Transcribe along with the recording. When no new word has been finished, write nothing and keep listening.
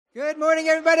Good morning,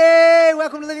 everybody.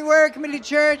 Welcome to Living Word Community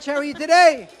Church. How are you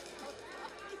today?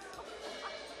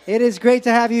 It is great to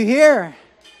have you here.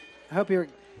 I hope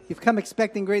you've come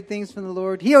expecting great things from the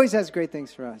Lord. He always has great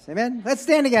things for us. Amen? Let's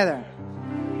stand together.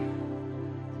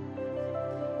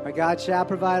 Our God shall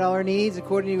provide all our needs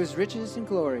according to His riches and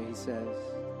glory, He says.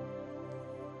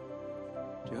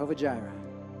 Jehovah Jireh,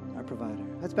 our provider.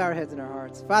 Let's bow our heads and our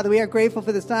hearts. Father, we are grateful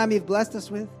for this time You've blessed us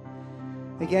with.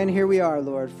 Again, here we are,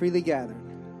 Lord, freely gathered.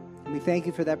 We thank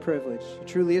You for that privilege. It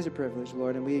truly is a privilege,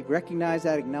 Lord, and we recognize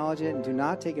that, acknowledge it, and do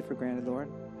not take it for granted, Lord.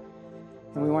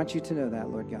 And we want You to know that,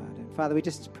 Lord God. And Father, we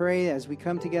just pray as we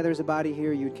come together as a body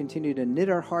here, You would continue to knit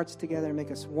our hearts together and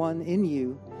make us one in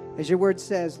You. As Your word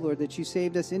says, Lord, that You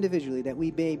saved us individually, that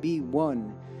we may be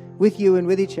one with You and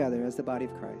with each other as the body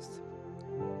of Christ.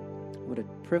 What a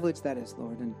privilege that is,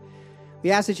 Lord. And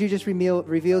we ask that You just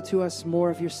reveal to us more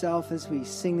of Yourself as we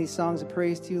sing these songs of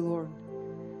praise to You, Lord.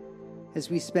 As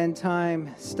we spend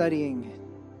time studying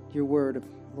Your word,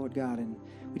 Lord God, and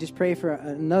we just pray for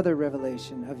another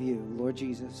revelation of You, Lord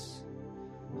Jesus,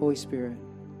 Holy Spirit,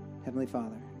 Heavenly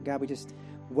Father. God, we just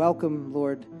welcome,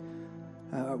 Lord,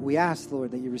 we ask,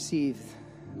 Lord, that You receive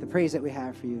the praise that we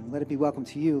have for You. Let it be welcome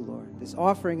to You, Lord. This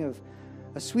offering of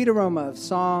a sweet aroma of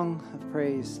song of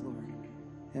praise, Lord,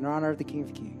 in honor of the King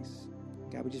of Kings.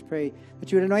 God, we just pray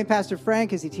that You would anoint Pastor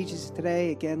Frank as he teaches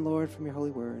today, again, Lord, from Your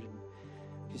holy word.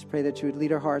 Just pray that You would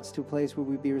lead our hearts to a place where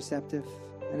we'd be receptive.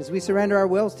 And as we surrender our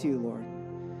wills to You, Lord,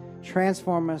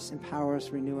 transform us, empower us,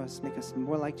 renew us, make us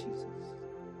more like Jesus.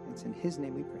 It's in His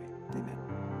name we pray. Amen.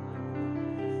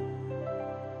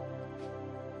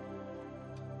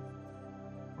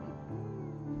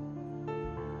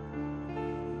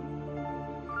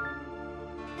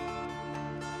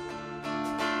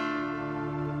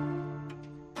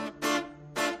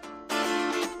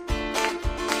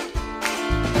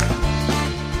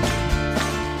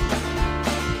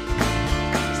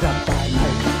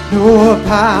 No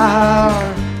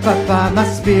power, but by My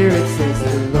Spirit, says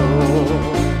the Lord.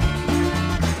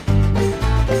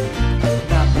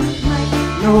 Not by might,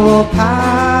 no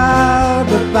power,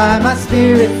 but by My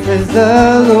Spirit, says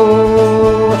the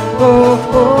Lord.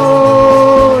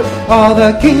 All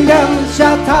the kingdoms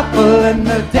shall topple, and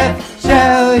the deaf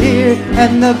shall hear,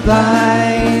 and the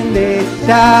blind they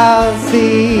shall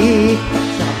see.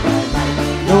 Not by might,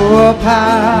 no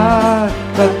power,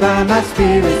 but by My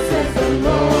Spirit, says the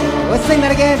Lord. Let's sing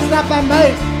that again. It's not by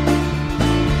might.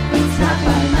 It's not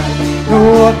by might.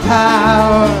 No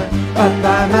power, but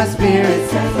by My Spirit,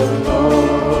 says the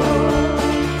Lord.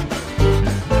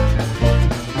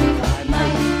 By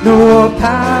might. No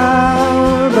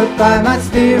power, but by My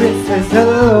Spirit, says the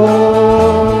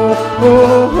Lord.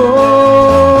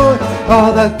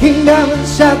 All the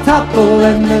kingdoms shall topple,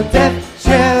 and the deaf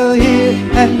shall hear,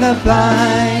 and the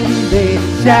blind they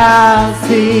shall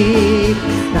see.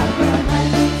 Not by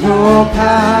no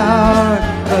power,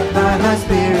 but by My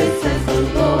Spirit, says the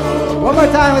Lord. One more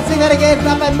time, let's sing that again. It's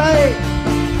not by might.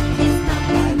 It's not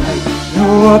by might.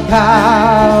 No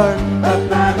power, but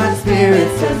by My Spirit,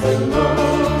 says the Lord.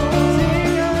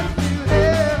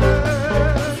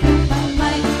 Sing it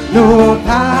forever. No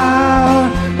power,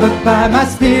 but by My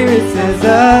Spirit, says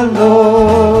the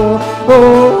Lord.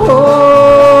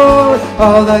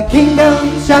 All the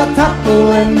kingdoms shall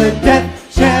topple, and the deaf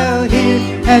shall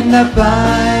hear, and the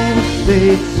blind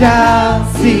they shall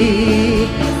see.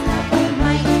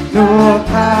 No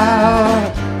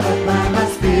power, but by My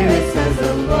Spirit, says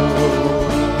the Lord.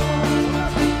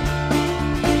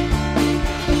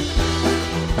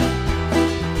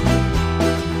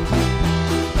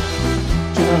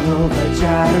 Jehovah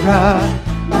Jireh,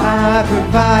 My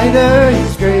provider,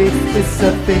 His grace is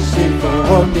sufficient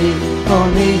for me, for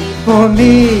me, for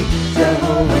me.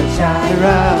 Jehovah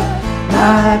Jireh,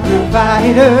 My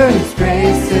provider, His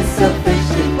grace is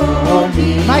sufficient for me.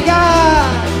 My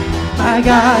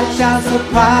God shall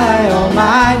supply all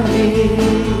my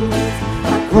needs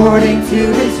according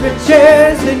to His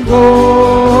riches and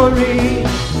glory.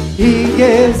 He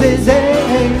gives His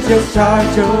angels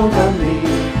charge over me.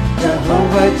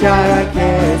 Jehovah Jireh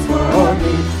cares for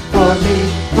me, for me,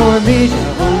 for me.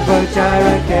 Jehovah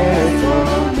Jireh cares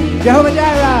for me. Jehovah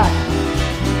Jireh,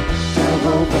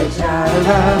 Jehovah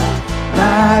Jireh,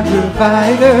 My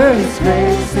provider, His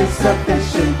grace is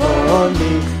sufficient for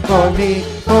me, for me,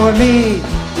 for me.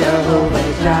 Jehovah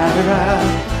Jireh,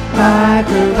 My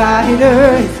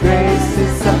provider, His grace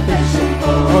is sufficient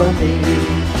for me.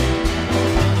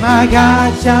 My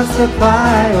God shall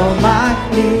supply all my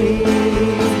needs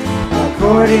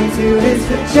according to His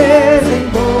riches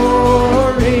and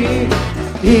glory.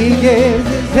 He gives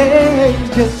His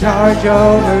angels charge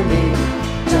over me.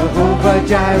 Jehovah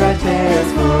Jireh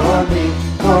cares for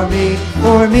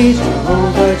me.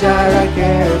 Jehovah Jireh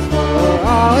cares for.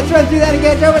 Oh, let's run through that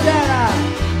again. Jehovah Jireh.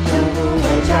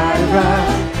 Jehovah Jireh,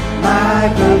 my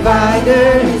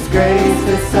provider. His grace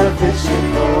is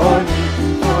sufficient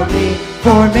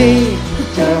for me.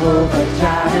 Jehovah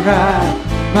Jireh,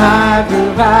 my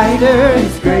provider.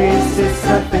 His grace is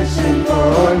sufficient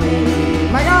for me.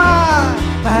 My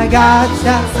God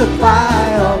shall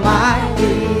supply all my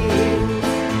needs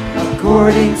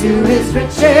according to his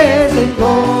riches and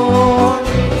glory.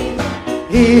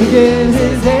 He gives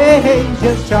his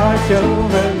angels charge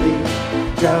over me.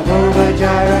 Jehovah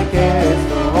Jireh cares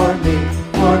for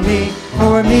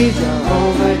me.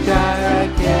 Jehovah Jireh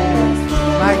cares.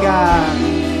 My God.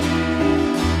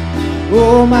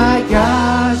 Oh, my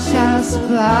God shall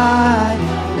supply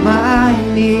my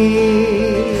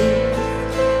needs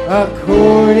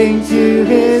according to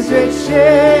his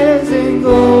riches and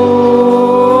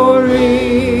glory.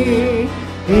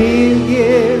 He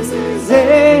gives his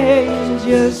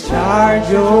angels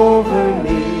charge over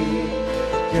me.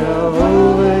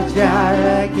 Jehovah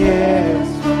Jireh cares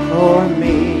for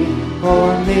me.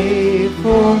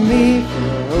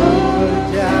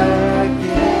 Jehovah Jireh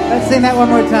cares. Let's sing that one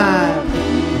more time.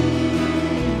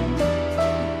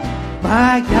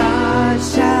 My God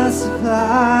shall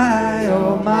supply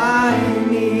all my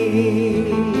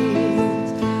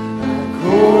needs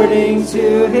according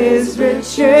to his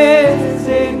riches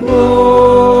and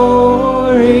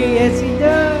glory. Yes, he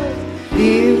does.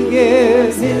 He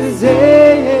gives his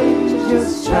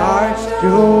angels charge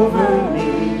over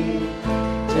me.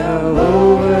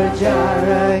 Jehovah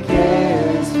Jireh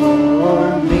cares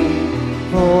for me.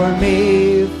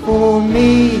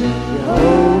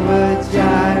 Jehovah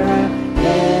Jireh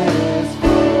cares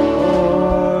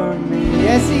for me.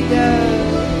 Yes, he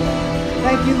does.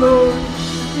 Thank you, Lord.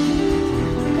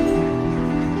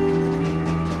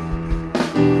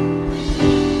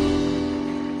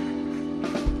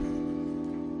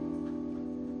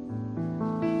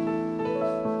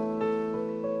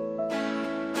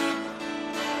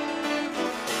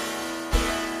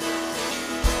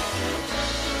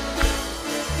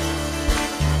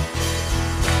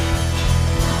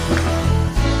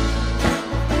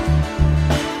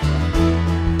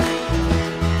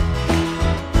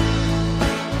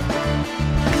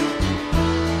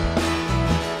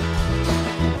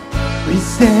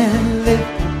 Stand and lift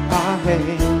our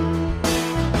hands,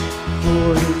 for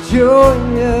the joy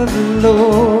of the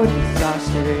Lord is our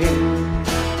strength.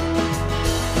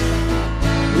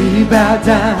 We bow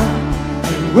down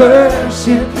and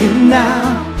worship him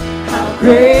now. How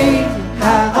great,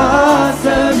 how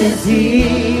awesome is he.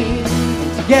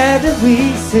 And together we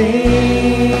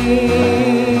sing.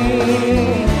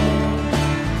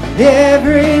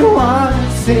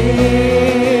 Everyone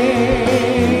sing.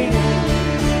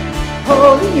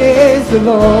 Holy is the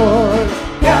Lord,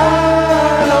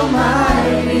 God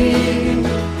Almighty.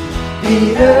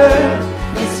 The earth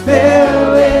is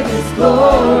filled with his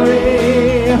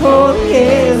glory. Holy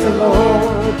is the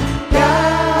Lord,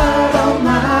 God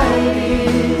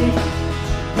Almighty.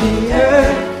 The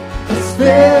earth is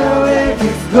filled with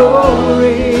his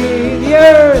glory.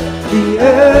 The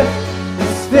earth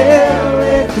is filled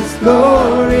with his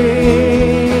glory.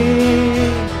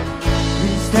 We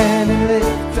stand and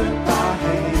lift up our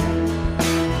hands,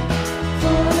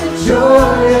 for the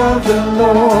joy of the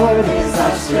Lord is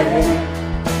our strength.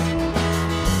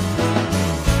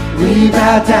 We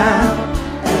bow down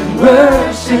and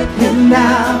worship him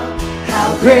now. How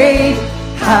great,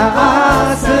 how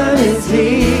awesome is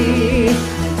he.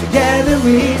 And together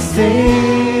we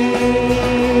sing.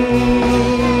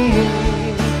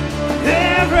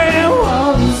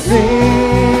 Everyone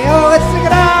sing. Oh, let's sing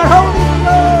it out. Holy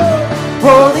Lord.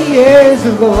 Holy is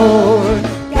the Lord,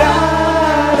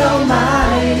 God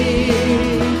Almighty.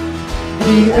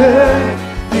 The earth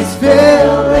is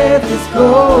filled with his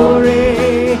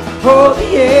glory.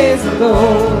 Holy is the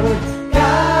Lord,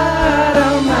 God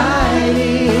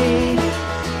Almighty.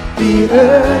 The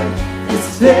earth is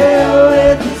filled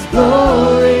with his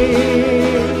glory.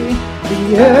 The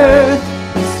earth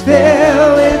is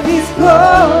filled with his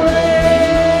glory.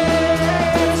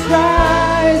 It's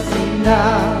rising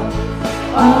now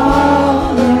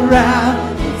all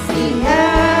around. It's the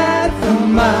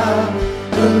anthem of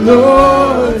the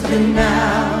Lord's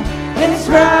renown. It's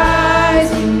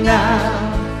rising now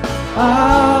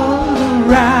all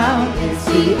around. It's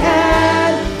the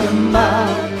anthem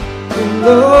of the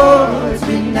Lord's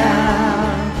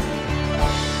renown.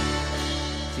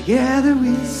 Together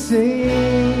we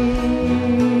sing.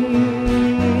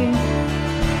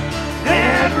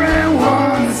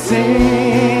 Everyone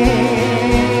sing.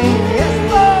 Yes,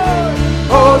 Lord.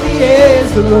 Holy is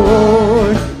the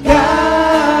Lord,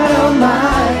 God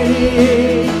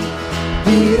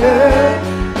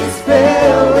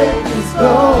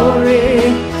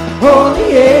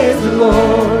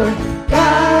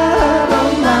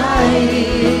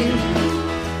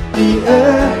The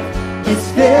earth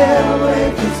is filled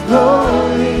with His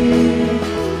glory.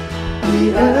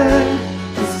 The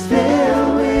earth is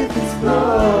filled with His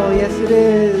glory. Yes, it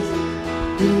is.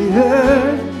 The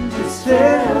earth is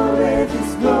filled with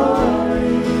His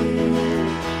glory.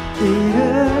 The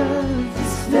earth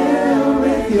is filled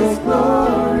with Your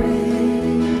glory.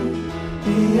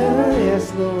 The earth,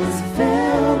 yes, Lord, is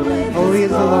filled with Holy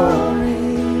is the Lord.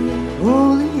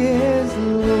 Holy is the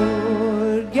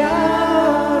Lord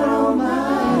God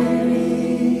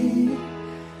Almighty.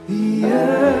 The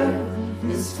earth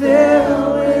is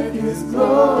filled with His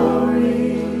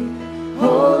glory.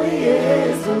 Holy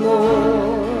is the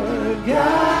Lord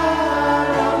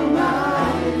God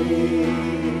Almighty.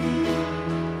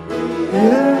 The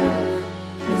earth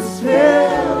is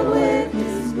filled with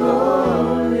His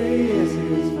glory. Yes,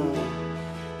 it is, Father.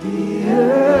 The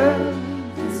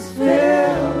earth is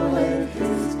filled with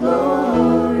His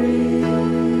glory.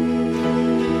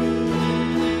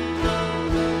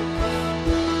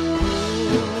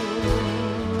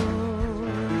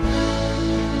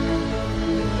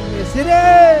 Yes, it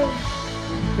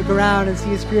is. Look around and see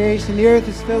His creation. The earth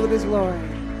is filled with His glory.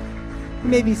 You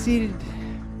may be seated.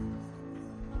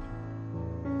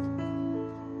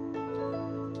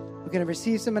 We're going to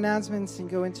receive some announcements and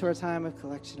go into our time of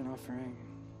collection and offering.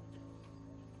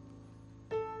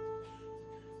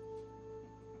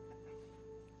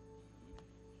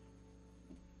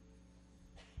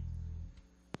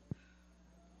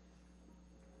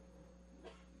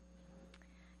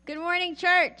 Good morning,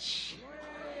 church.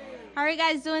 How are you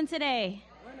guys doing today?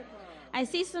 I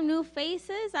see some new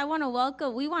faces. We want to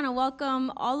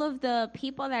welcome all of the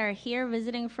people that are here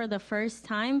visiting for the first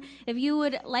time. If you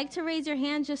would like to raise your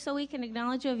hand just so we can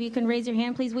acknowledge you, if you can raise your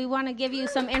hand, please. We want to give you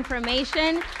some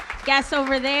information. Guests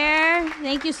over there,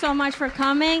 thank you so much for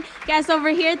coming. Guests over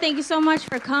here, thank you so much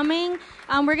for coming.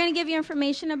 We're going to give you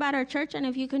information about our church, and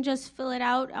if you can just fill it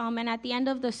out. And at the end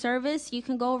of the service, you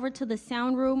can go over to the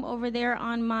sound room over there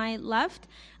on my left,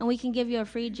 and we can give you a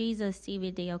free Jesus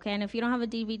DVD, okay? And if you don't have a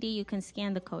DVD, you can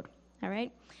scan the code, all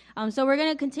right? So we're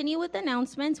going to continue with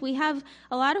announcements. We have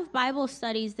a lot of Bible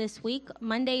studies this week.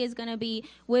 Monday is going to be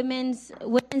women's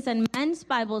and men's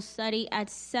Bible study at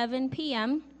 7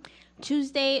 p.m.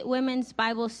 Tuesday, women's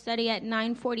Bible study at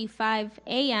 9:45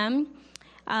 a.m.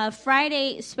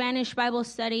 Friday, Spanish Bible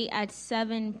study at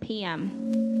 7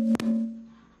 p.m.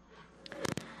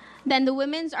 Then the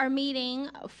women's are meeting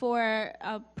for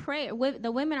prayer.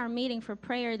 The women are meeting for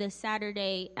prayer this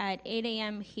Saturday at 8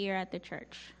 a.m. here at the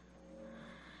church.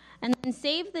 And then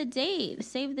save the date.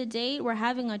 Save the date. We're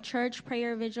having a church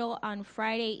prayer vigil on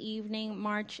Friday evening,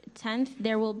 March 10th.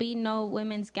 There will be no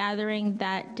women's gathering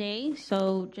that day,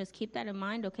 so just keep that in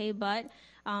mind, okay? But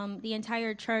the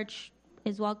entire church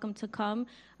is welcome to come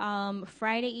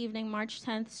Friday evening, March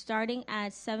 10th, starting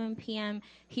at 7 p.m.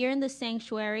 here in the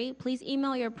sanctuary. Please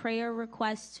email your prayer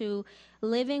requests to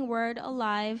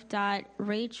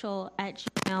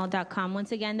livingwordalive.rachel@gmail.com.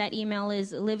 Once again, that email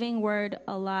is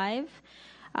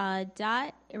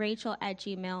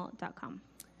livingwordalive.rachel@gmail.com.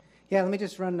 Yeah, let me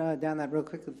just run down that real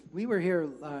quick. We were here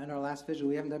in our last vigil.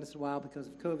 We haven't done this in a while because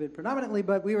of COVID predominantly,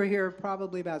 but we were here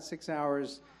probably about 6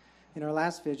 hours in our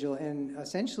last vigil, and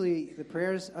essentially the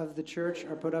prayers of the church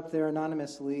are put up there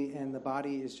anonymously, and the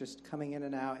body is just coming in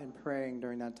and out and praying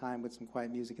during that time with some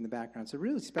quiet music in the background. It's a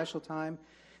really special time.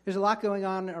 There's a lot going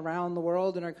on around the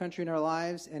world, in our country, in our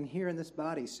lives, and here in this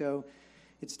body. So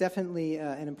it's definitely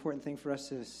an important thing for us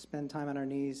to spend time on our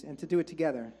knees and to do it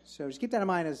together. So just keep that in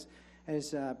mind as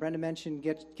Brenda mentioned,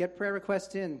 get prayer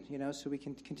requests in, so we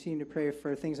can continue to pray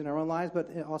for things in our own lives, but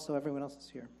also everyone else is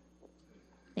here.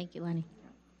 Thank you, Lenny.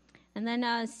 And then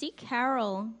see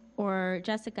Carol or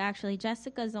Jessica. Actually,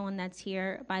 Jessica is the one that's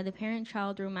here by the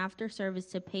parent-child room after service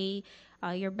to pay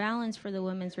your balance for the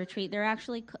women's retreat. They're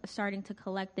actually starting to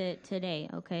collect it today,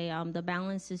 okay? The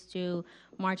balance is due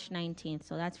March 19th,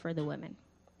 so that's for the women.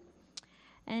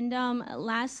 And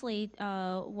lastly,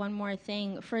 one more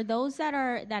thing. For those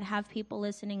that have people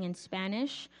listening in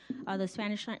Spanish, the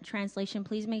Spanish translation,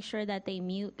 please make sure that they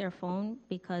mute their phone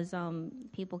because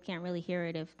people can't really hear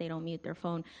it if they don't mute their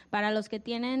phone. Para los que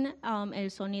tienen el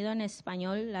sonido en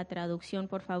español, la traducción,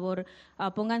 por favor,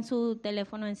 pongan su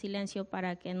teléfono en silencio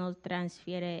para que no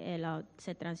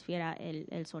se transfiera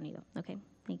el sonido. Okay,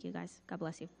 thank you guys. God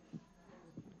bless you.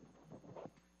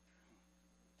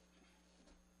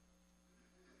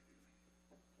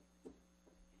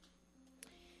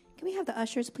 Can we have the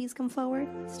ushers please come forward?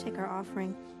 Let's take our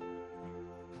offering.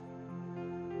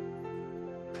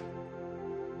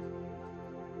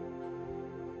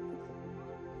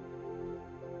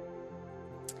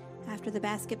 After the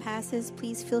basket passes,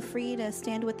 please feel free to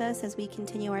stand with us as we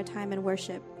continue our time in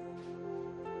worship.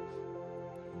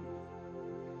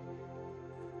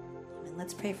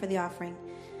 Let's pray for the offering.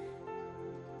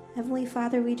 Heavenly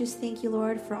Father, we just thank you,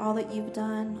 Lord, for all that you've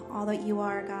done, all that you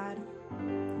are, God.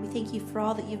 We thank you for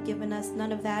all that you've given us,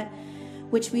 none of that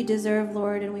which we deserve,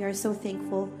 Lord, and we are so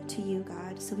thankful to you,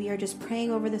 God. So we are just praying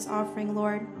over this offering,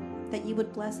 Lord, that you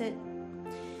would bless it,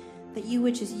 that you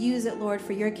would just use it, Lord,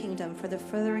 for your kingdom, for the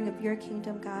furthering of your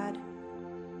kingdom, God.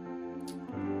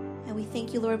 And we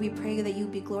thank you, Lord. We pray that you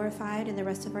be glorified in the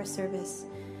rest of our service,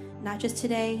 not just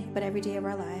today, but every day of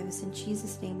our lives. In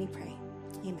Jesus' name we pray.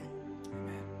 Amen.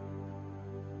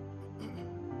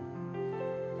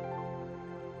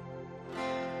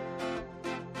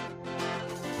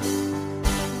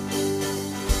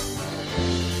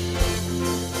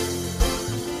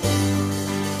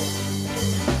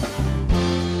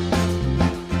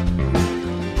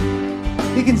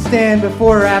 You can stand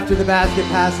before or after the basket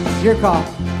passes. It's your call.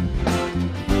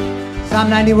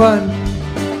 Psalm 91.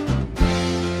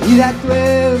 He that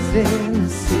dwells in the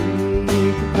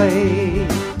secret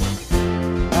place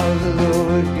of the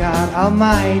Lord God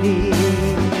Almighty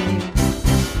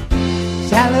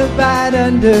shall abide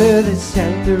under the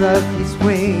shelter of his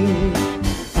wings,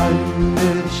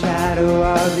 under the shadow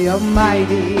of the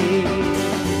Almighty.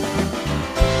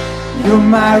 You're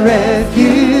my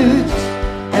refuge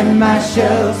and my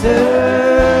shelter,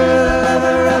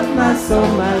 lover of my soul,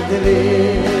 my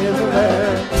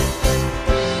deliverer.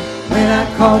 When I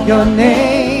call your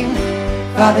name,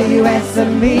 Father, you answer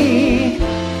me,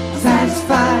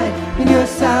 satisfied in your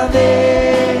salvation.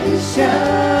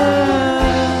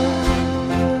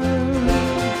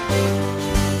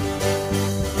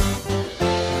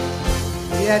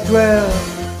 He that dwells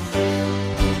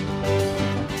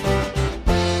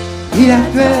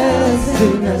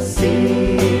in the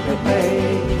secret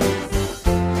place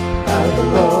of the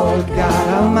Lord God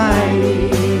Almighty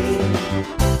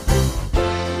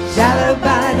shall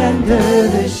abide under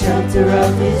the shelter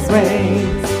of his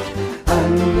wings,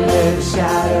 under the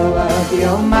shadow of the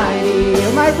Almighty.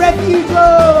 You're my refuge,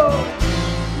 Lord.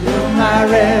 You're my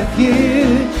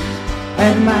refuge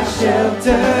and my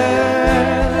shelter,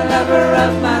 the lover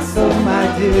of my soul, my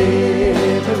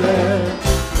deliverer.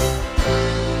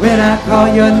 When I call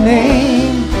your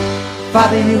name,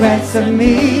 Father, you answer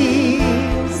me,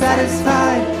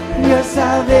 satisfied in your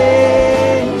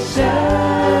salvation.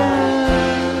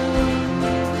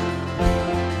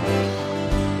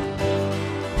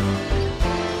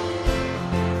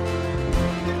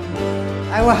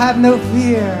 I will have no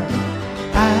fear.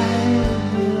 I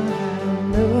will have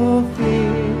no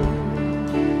fear,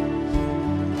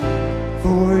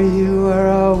 for you are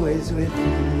always with me.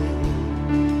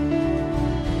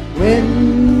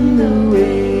 When the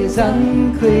way is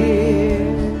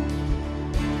unclear,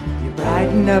 you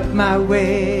brighten up my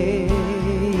way.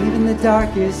 Even the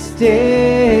darkest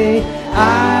day,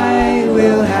 I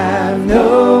will have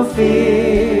no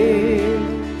fear,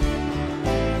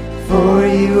 for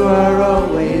you are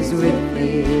always with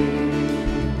me.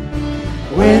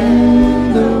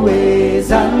 When the way is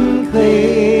unclear,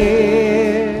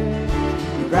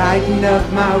 you brighten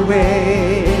up my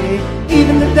way.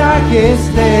 Even the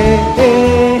darkest day,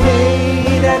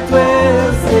 that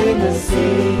dwells in the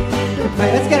secret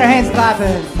place. Let's get our hands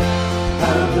clapping.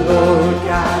 Of the Lord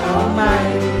God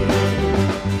Almighty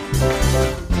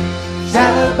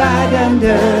shall abide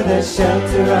under the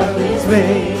shelter of his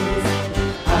wings,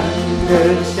 under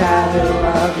the shadow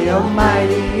of the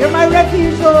Almighty. You're my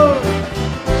refuge, Lord.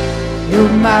 You're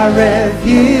my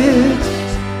refuge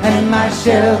and my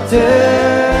shelter,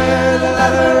 the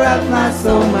lover of my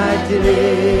soul, my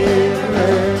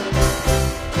deliverer.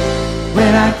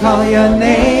 When I call your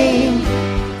name,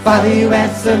 Father, you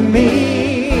answer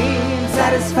me,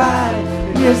 satisfied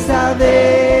in your salvation.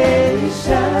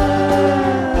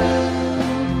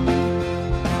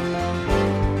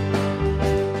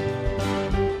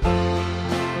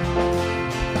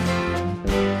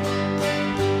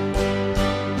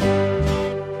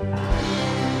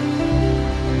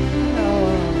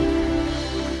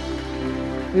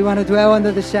 We want to dwell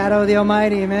under the shadow of the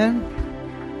Almighty, amen?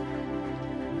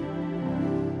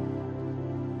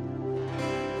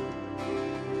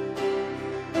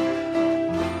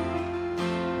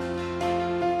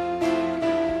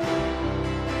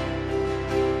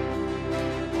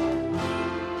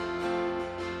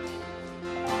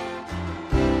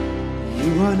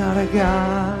 You are not a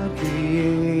God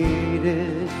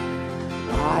created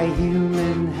by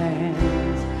human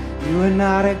hands. You are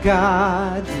not a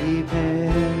God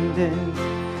dependent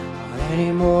on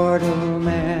any mortal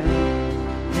man.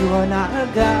 You are not a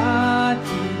God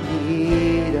in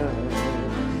need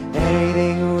of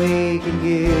anything we can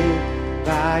give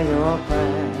by your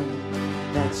plan.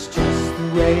 That's just the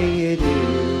way it is.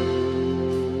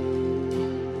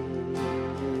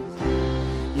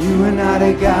 You are not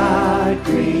a God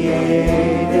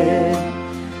created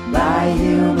by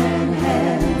human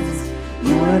hands.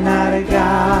 You are not a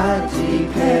God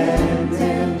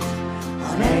dependent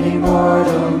on any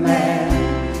mortal man.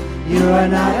 You are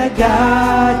not a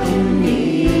God in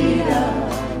need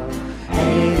of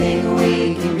anything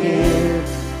we can give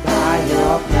by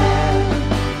your plan.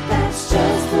 That's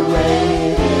just the way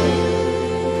it is.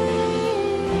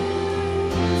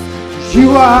 You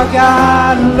are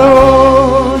God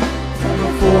alone from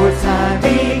before time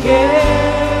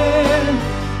began.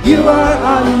 You are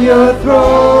on your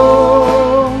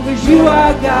throne, 'cause you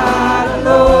are God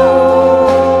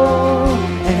alone.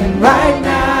 And right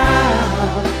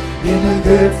now, in the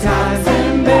good times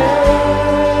and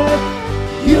bad,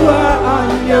 you are on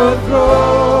your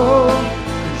throne,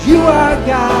 'cause you are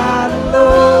God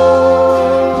alone.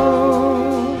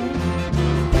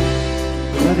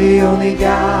 You're the only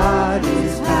God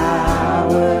whose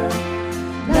power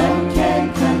none can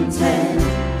contend.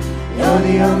 You're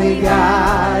the only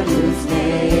God whose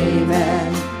name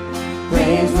and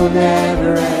praise will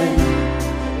never end.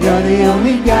 You're the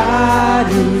only God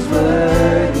who's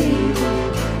worthy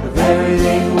of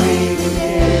everything we can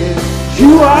give.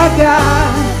 You are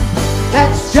God,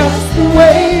 that's just the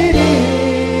way it is.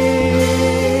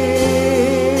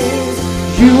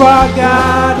 You are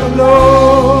God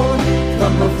alone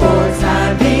from before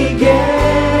time began.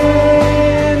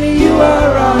 You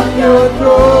are on your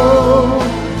throne.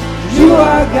 You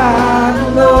are God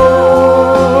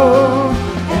alone.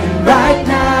 And right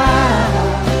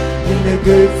now, in the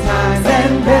good times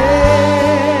and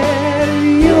bad,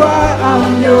 you are on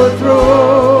your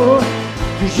throne.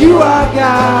 'Cause you are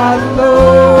God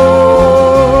alone.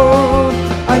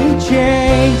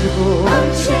 Unchangeable,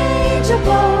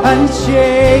 Unchangeable,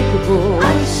 unshakable,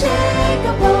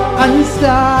 unshakable,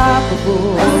 unstoppable.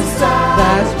 unstoppable.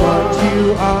 That's what you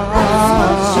are. That's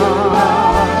what you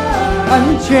are.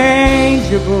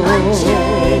 Unchangeable,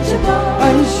 Unchangeable,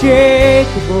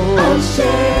 unshakable,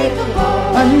 unshakable,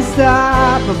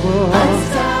 unstoppable.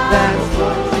 unstoppable. That's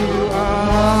what you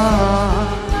are.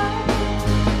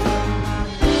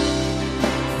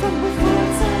 From before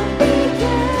time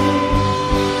began,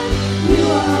 you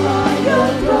are on your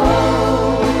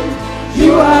throne.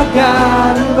 You are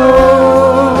God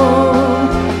alone.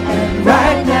 And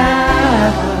right now,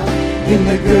 in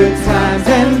the good times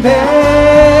and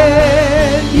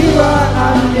bad, you are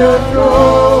on your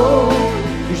throne.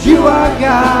 'Cause you are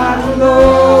God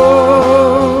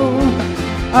alone.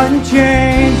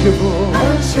 Unchangeable,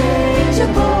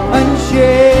 Unchangeable,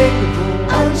 unshakable,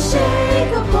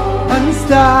 unshakable,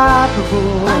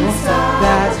 unstoppable. unstoppable.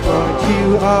 That's what you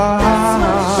are. That's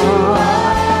what you are.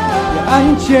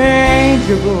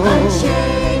 Unchangeable,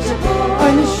 Unchangeable,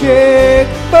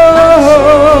 unshakable,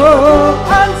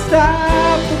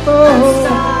 unstoppable.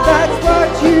 That's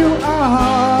what you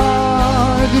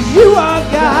are. 'Cause you are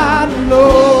God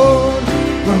alone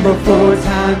from before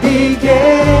time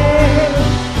began.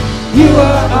 You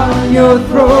are on your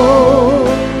throne.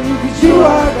 'Cause you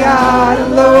are God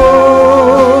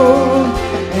alone.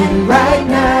 And right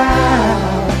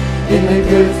now, in the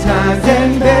good times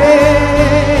and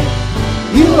bad,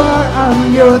 you are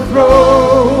on your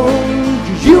throne.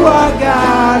 'Cause you are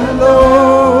God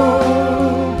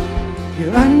alone.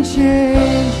 You're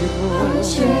unchangeable,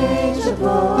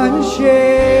 unchangeable,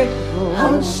 unshakable,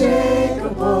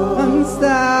 unshakable,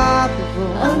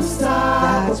 unstoppable.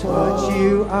 unstoppable. That's what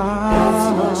you are. That's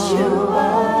what you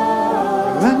are.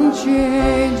 You're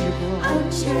unchangeable,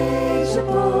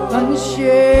 Unchangeable,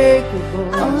 unshakable,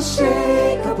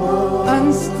 unshakable,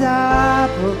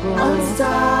 unstoppable.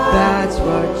 unstoppable. That's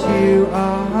what you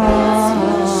are. That's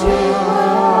what you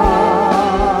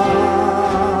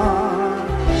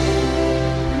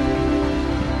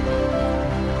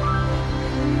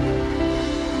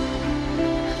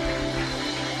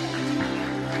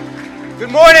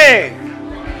Good morning.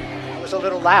 That was a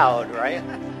little loud, right?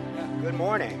 Good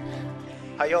morning.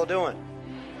 How y'all doing?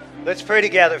 Let's pray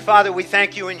together. Father, we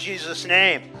thank you in Jesus'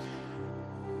 name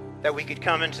that we could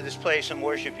come into this place and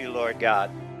worship you, Lord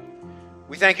God.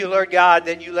 We thank you, Lord God,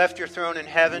 that you left your throne in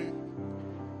heaven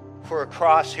for a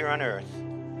cross here on earth.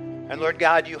 And Lord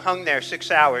God, you hung there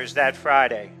 6 hours that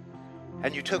Friday.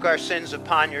 And you took our sins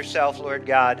upon yourself, Lord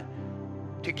God,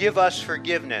 to give us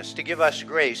forgiveness, to give us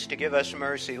grace, to give us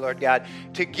mercy, Lord God,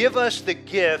 to give us the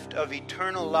gift of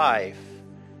eternal life.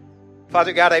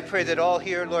 Father God, I pray that all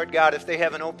here, Lord God, if they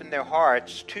haven't opened their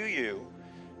hearts to you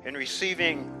in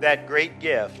receiving that great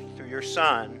gift through your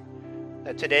Son,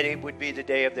 that today would be the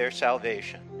day of their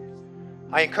salvation.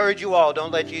 I encourage you all,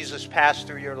 don't let Jesus pass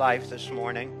through your life this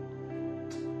morning.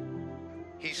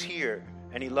 He's here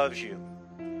and he loves you.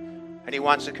 and he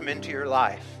wants to come into your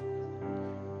life.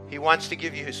 He wants to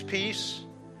give you his peace.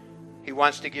 He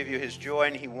wants to give you his joy,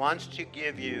 and he wants to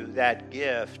give you that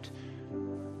gift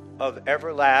of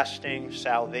everlasting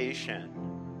salvation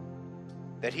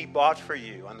that he bought for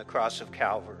you on the cross of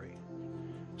Calvary.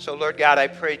 So, Lord God, I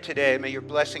pray today, may your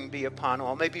blessing be upon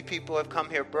all. Maybe people have come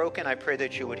here broken. I pray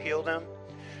that you would heal them.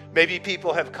 Maybe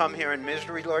people have come here in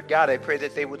misery, Lord God. I pray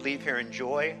that they would leave here in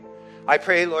joy. I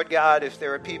pray, Lord God, if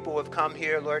there are people who have come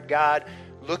here, Lord God,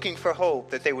 looking for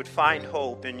hope, that they would find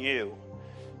hope in you.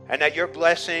 And that your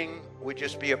blessing would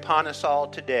just be upon us all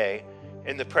today.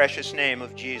 In the precious name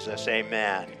of Jesus,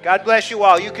 amen. God bless you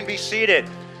all. You can be seated.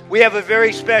 We have a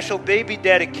very special baby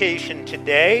dedication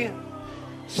today.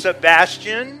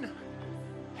 Sebastian,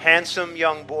 handsome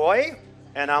young boy.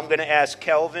 And I'm going to ask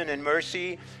Kelvin and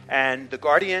Mercy and the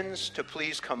guardians to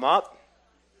please come up.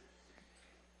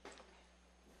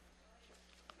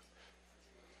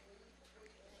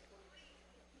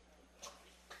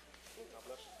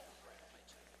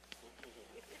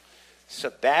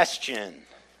 Sebastian,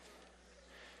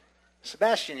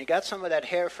 you got some of that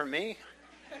hair for me?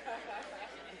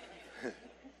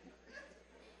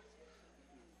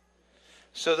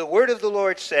 So the word of the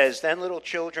Lord says, then little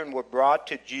children were brought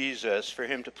to Jesus for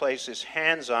him to place his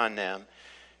hands on them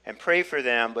and pray for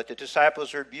them. But the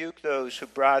disciples rebuked those who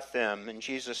brought them. And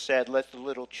Jesus said, let the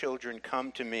little children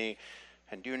come to me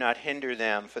and do not hinder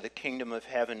them, for the kingdom of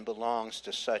heaven belongs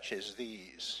to such as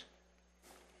these.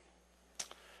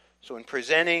 So in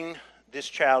presenting this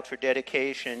child for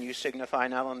dedication, you signify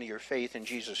not only your faith in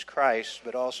Jesus Christ,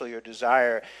 but also your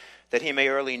desire that he may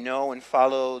early know and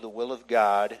follow the will of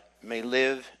God, may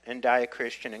live and die a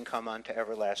Christian and come unto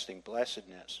everlasting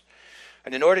blessedness.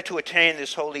 And in order to attain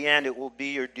this holy end, it will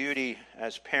be your duty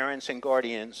as parents and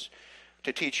guardians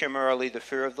to teach him early the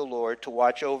fear of the Lord, to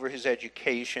watch over his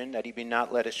education, that he be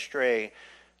not led astray,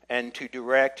 and to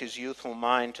direct his youthful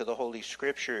mind to the Holy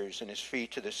Scriptures and his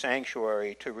feet to the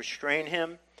sanctuary, to restrain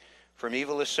him from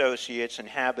evil associates and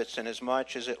habits, and as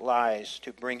much as it lies,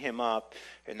 to bring him up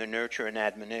in the nurture and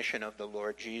admonition of the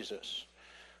Lord Jesus.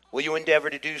 Will you endeavor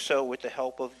to do so with the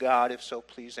help of God? If so,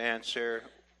 please answer,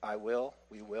 I will,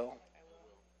 we will.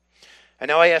 And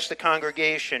now I ask the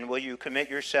congregation, will you commit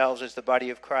yourselves as the body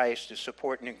of Christ to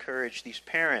support and encourage these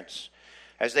parents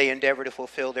as they endeavor to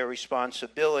fulfill their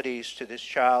responsibilities to this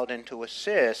child and to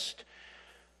assist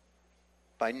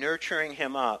by nurturing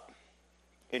him up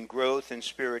in growth and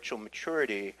spiritual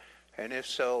maturity? And if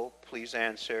so, please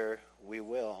answer, we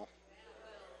will.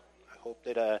 I hope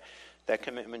that that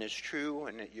commitment is true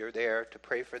and that you're there to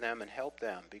pray for them and help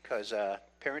them, because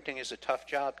parenting is a tough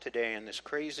job today in this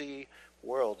crazy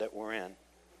world that we're in.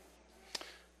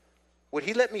 Would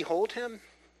he let me hold him?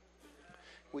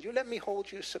 Would you let me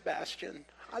hold you, Sebastian?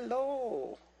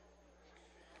 Hello.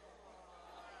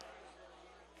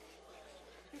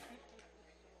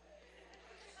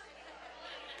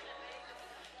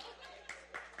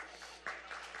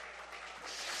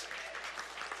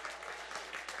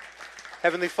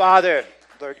 Heavenly Father,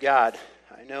 Lord God,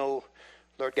 I know,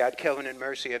 Lord God, Kelvin and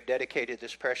Mercy have dedicated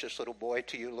this precious little boy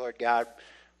to you, Lord God,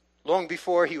 long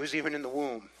before he was even in the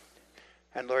womb.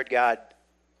 And Lord God,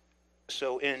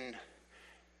 so in,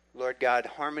 Lord God,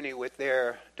 harmony with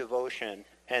their devotion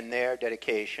and their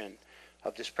dedication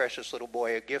of this precious little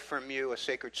boy, a gift from you, a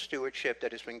sacred stewardship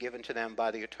that has been given to them by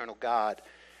the eternal God,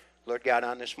 Lord God,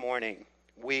 on this morning,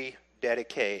 we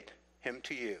dedicate him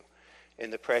to you. In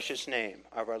the precious name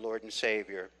of our Lord and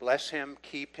Savior. Bless him,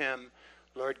 keep him,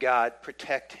 Lord God,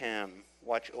 protect him,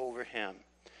 watch over him,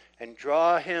 and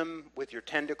draw him with your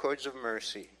tender cords of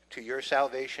mercy to your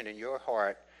salvation in your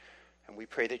heart. And we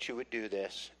pray that you would do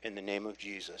this in the name of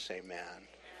Jesus. Amen.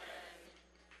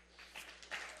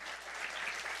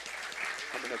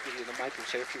 I'm going to give you the mic and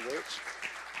say a few words.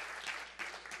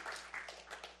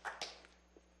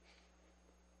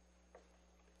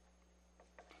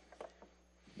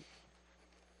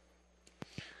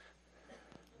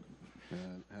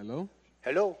 Hello.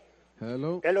 Hello.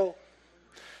 Hello. Hello.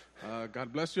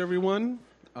 God bless you, everyone.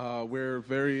 We're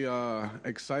very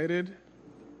excited.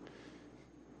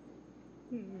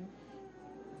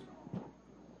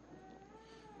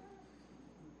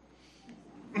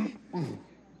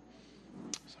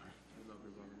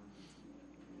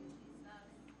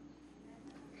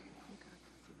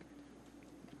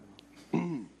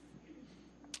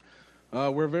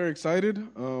 We're very excited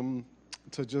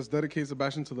to just dedicate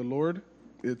Sebastian to the Lord.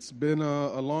 It's been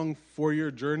a long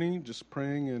 4-year journey, just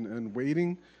praying and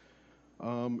waiting,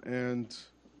 and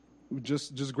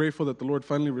just grateful that the Lord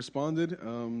finally responded.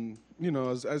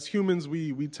 As humans,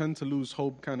 we tend to lose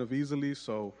hope kind of easily,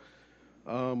 so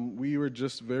We were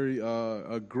just very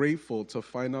grateful to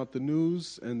find out the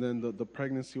news, and then the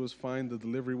pregnancy was fine. The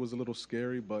delivery was a little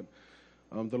scary, but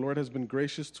the Lord has been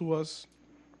gracious to us,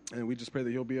 and we just pray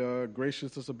that he'll be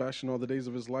gracious to Sebastian all the days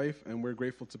of his life, and we're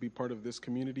grateful to be part of this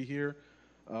community here,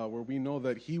 where we know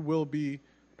that he will be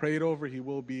prayed over, he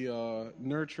will be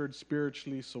nurtured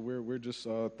spiritually, so we're just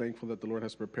thankful that the Lord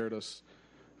has prepared us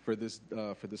for this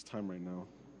time right now.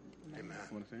 Amen.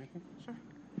 You want to say anything? Sure.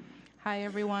 Hi,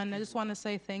 everyone. I just want to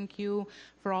say thank you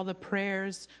for all the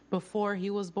prayers before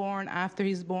he was born, after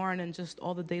he's born, and just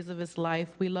all the days of his life.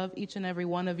 We love each and every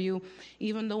one of you,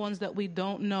 even the ones that we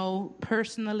don't know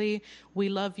personally. We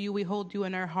love you. We hold you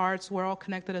in our hearts. We're all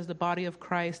connected as the body of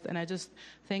Christ, and I just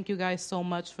thank you guys so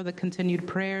much for the continued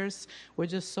prayers. We're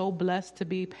just so blessed to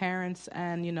be parents,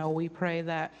 and, we pray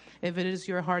that if it is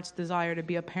your heart's desire to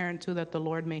be a parent too, that the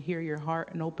Lord may hear your heart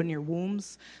and open your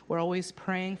wombs. We're always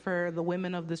praying for the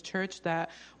women of this church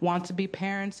that want to be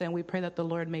parents, and we pray that the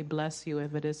Lord may bless you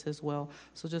if it is his will.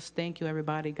 So just thank you,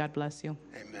 everybody. God bless you.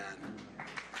 Amen.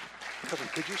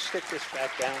 Could you stick this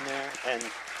back down there? And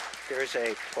there's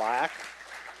a plaque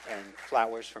and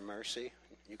flowers for Mercy.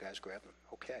 You guys grab them.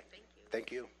 Okay.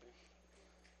 Thank you.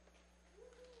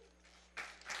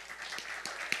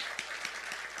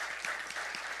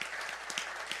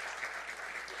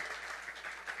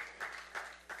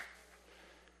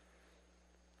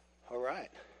 All right.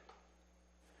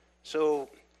 So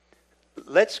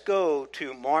let's go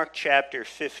to Mark chapter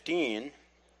 15.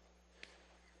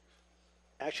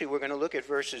 Actually, we're going to look at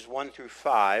verses 1 through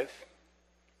 5.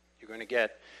 You're going to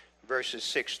get verses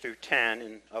 6 through 10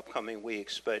 in upcoming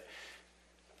weeks. But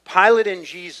Pilate and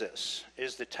Jesus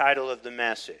is the title of the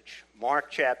message. Mark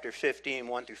chapter 15,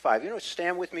 1 through 5.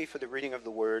 Stand with me for the reading of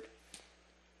the word.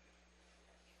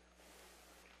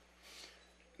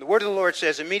 The word of the Lord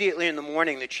says, immediately in the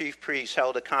morning the chief priests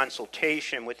held a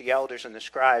consultation with the elders and the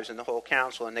scribes and the whole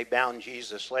council, and they bound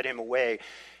Jesus, led him away,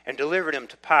 and delivered him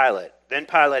to Pilate. Then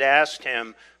Pilate asked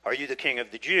him, "Are you the king of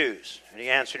the Jews?" And he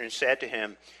answered and said to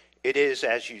him, "It is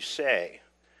as you say."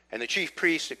 And the chief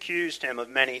priests accused him of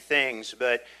many things,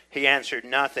 but he answered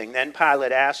nothing. Then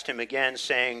Pilate asked him again,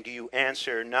 saying, "Do you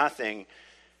answer nothing?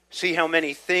 See how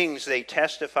many things they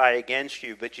testify against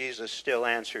you." But Jesus still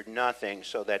answered nothing,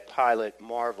 so that Pilate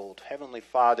marveled. Heavenly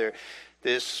Father,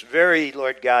 this very,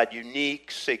 Lord God,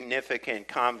 unique, significant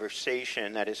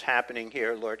conversation that is happening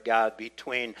here, Lord God,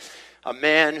 between a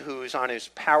man who is on his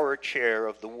power chair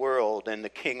of the world and the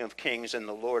King of Kings and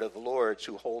the Lord of Lords,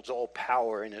 who holds all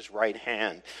power in his right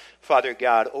hand. Father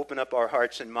God, open up our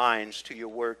hearts and minds to your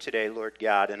word today, Lord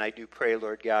God. And I do pray,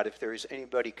 Lord God, if there is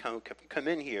anybody come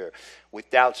in here with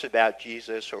doubts about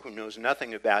Jesus or who knows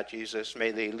nothing about Jesus,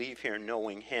 may they leave here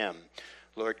knowing him,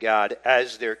 Lord God,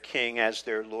 as their King, as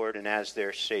their Lord, and as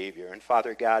their Savior. And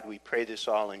Father God, we pray this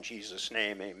all in Jesus'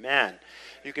 name. Amen.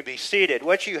 You can be seated.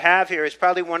 What you have here is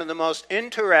probably one of the most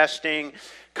interesting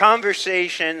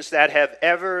conversations that have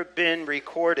ever been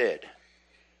recorded.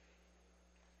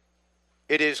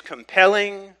 It is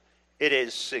compelling. It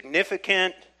is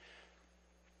significant.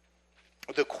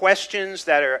 The questions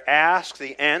that are asked,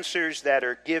 the answers that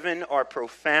are given are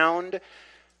profound.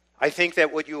 I think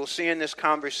that what you will see in this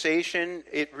conversation,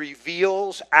 it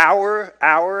reveals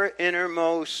our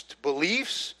innermost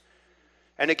beliefs.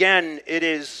 And again, it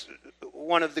is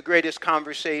one of the greatest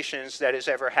conversations that has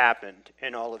ever happened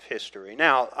in all of history.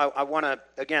 Now, I want to,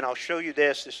 again, I'll show you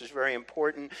this. This is very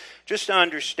important. Just to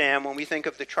understand, when we think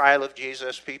of the trial of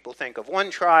Jesus, people think of one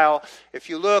trial. If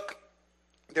you look,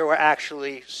 there were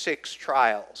actually 6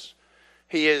 trials.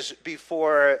 He is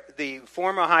before the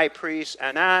former high priest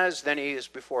Annas, then he is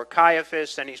before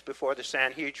Caiaphas, then he's before the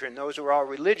Sanhedrin. Those are all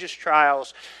religious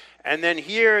trials. And then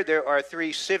here there are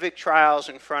 3 civic trials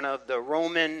in front of the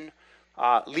Roman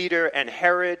leader and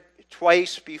Herod,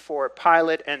 twice before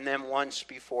Pilate, and then once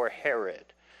before Herod.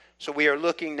 So we are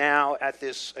looking now at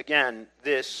this, again,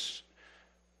 this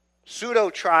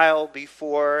pseudo-trial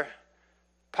before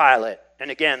Pilate.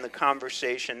 And again, the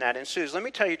conversation that ensues. Let me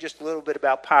tell you just a little bit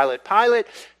about Pilate. Pilate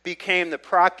became the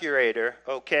procurator,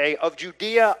 of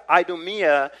Judea,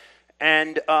 Idumea,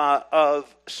 and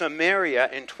of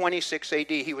Samaria in 26 AD.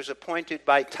 He was appointed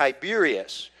by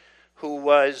Tiberius, who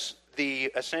was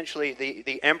essentially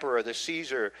the emperor, the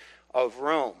Caesar of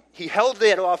Rome. He held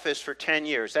that office for 10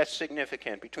 years. That's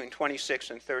significant, between 26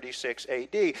 and 36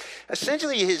 AD.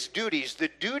 Essentially, his duties, the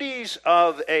duties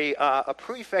of a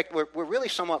prefect were really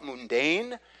somewhat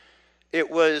mundane. It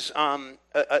was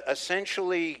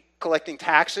essentially collecting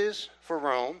taxes for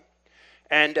Rome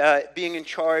and being in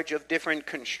charge of different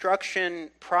construction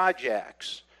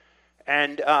projects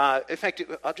And in fact,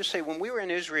 I'll just say, when we were in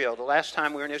Israel, the last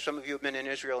time we were in Israel, some of you have been in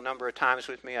Israel a number of times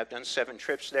with me. I've done 7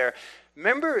 trips there.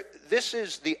 Remember, this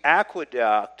is the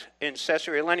aqueduct in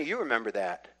Caesarea. Lenny, you remember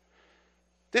that.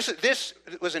 This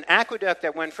was an aqueduct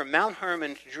that went from Mount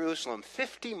Hermon to Jerusalem,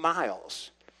 50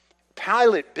 miles.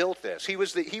 Pilate built this. He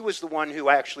was the one who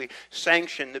actually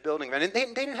sanctioned the building. And they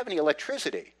didn't have any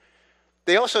electricity.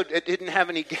 They also didn't have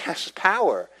any gas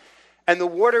power. And the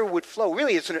water would flow.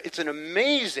 Really, it's an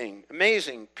amazing,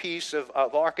 amazing piece of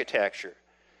architecture.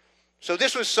 So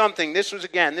this was something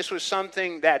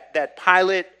that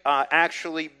Pilate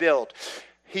actually built.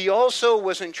 He also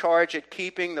was in charge at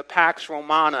keeping the Pax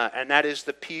Romana, and that is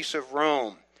the peace of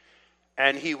Rome.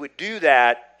 And he would do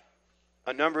that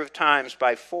a number of times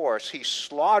by force. He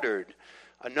slaughtered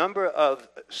a number of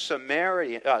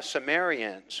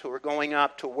Samaritans who were going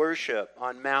up to worship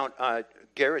on Mount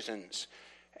Gerizim,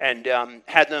 and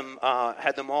had them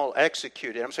all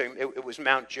executed. I'm sorry, it was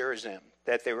Mount Gerizim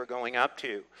that they were going up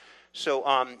to. So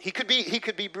he could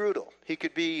be brutal. He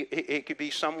could be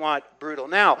somewhat brutal.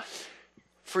 Now,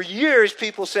 for years,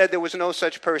 people said there was no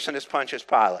such person as Pontius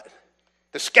Pilate.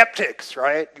 The skeptics,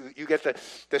 right? You get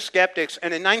the skeptics.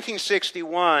 And in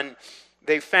 1961,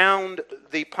 they found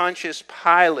the Pontius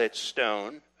Pilate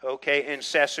stone, okay, in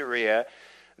Caesarea.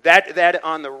 That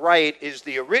on the right is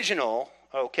the original.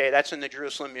 Okay, that's in the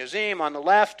Jerusalem Museum. On the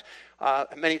left,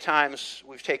 many times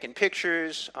we've taken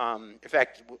pictures. In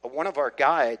fact, one of our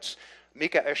guides,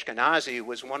 Mika Ashkenazi,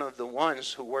 was one of the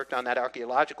ones who worked on that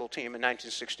archaeological team in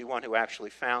 1961 who actually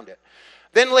found it.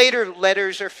 Then later,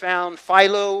 letters are found.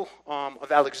 Philo of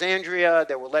Alexandria,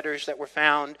 there were letters that were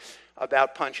found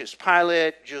about Pontius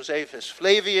Pilate. Josephus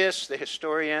Flavius, the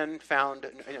historian, found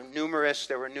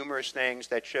there were numerous things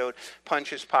that showed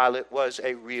Pontius Pilate was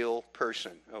a real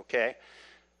person, okay?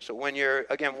 So when you're,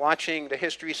 again, watching the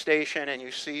History Station and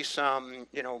you see some,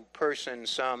 person,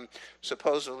 some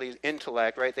supposedly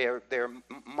intellect, right? Their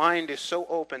mind is so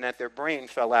open that their brain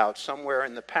fell out somewhere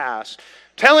in the past,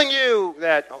 telling you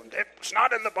that it's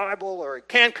not in the Bible or it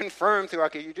can't confirm through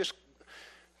archaeology. You just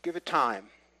give it time.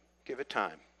 Give it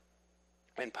time.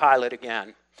 And Pilate,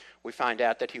 again, we find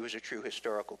out that he was a true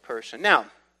historical person. Now,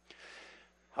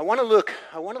 I want to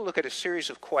look at a series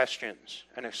of questions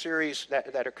and a series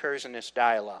that occurs in this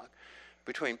dialogue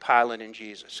between Pilate and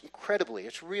Jesus. Incredibly,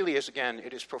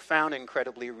 it is profound and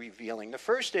incredibly revealing. The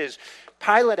first is,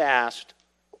 Pilate asked,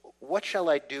 "What shall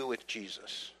I do with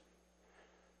Jesus?"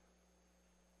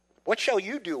 What shall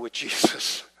you do with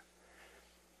Jesus?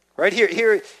 Right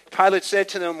here, Pilate said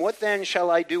to them, "What then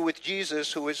shall I do with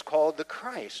Jesus who is called the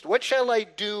Christ?" What shall I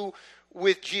do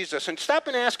with Jesus? And stop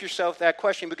and ask yourself that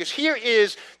question, because here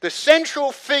is the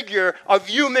central figure of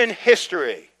human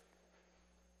history.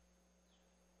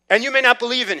 And you may not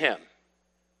believe in him,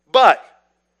 but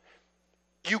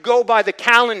you go by the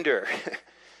calendar,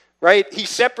 right? He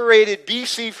separated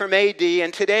BC from AD,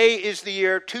 and today is the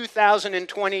year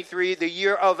 2023, the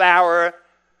year of our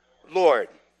Lord.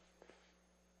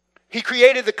 He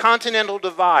created the continental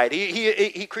divide.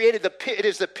 He created it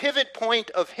is the pivot point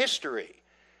of history.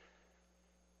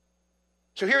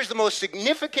 So here's the most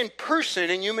significant person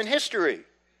in human history.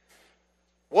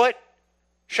 What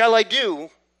shall I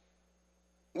do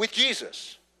with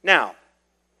Jesus? Now,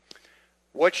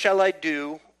 what shall I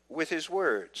do with his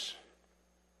words?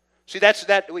 See,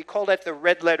 we call that the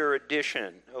red letter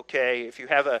edition, okay? If you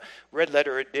have a red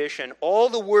letter edition, all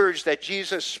the words that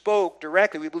Jesus spoke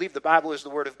directly, we believe the Bible is the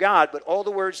Word of God, but all the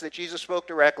words that Jesus spoke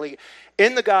directly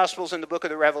in the Gospels, in the book of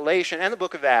the Revelation, and the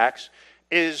book of Acts,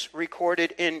 is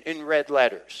recorded in red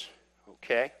letters,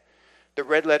 okay? The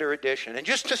red letter edition. And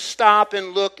just to stop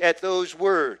and look at those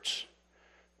words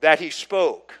that he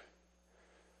spoke,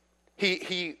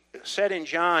 he said in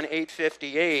John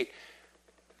 8:58,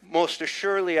 "Most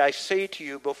assuredly I say to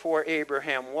you, before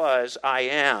Abraham was, I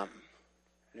am."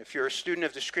 And if you're a student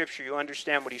of the Scripture, you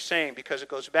understand what he's saying, because it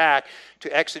goes back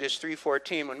to Exodus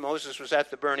 3:14 when Moses was at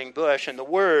the burning bush, and the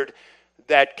word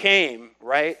that came,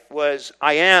 right, was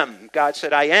I am. God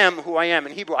said, "I am who I am."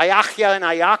 In Hebrew, Ayachya and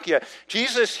Ayachya.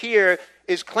 Jesus here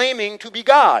is claiming to be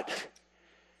God.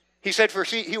 He said, "For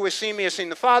he who has seen me has seen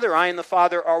the Father. I and the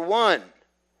Father are one."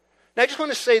 Now I just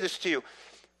want to say this to you.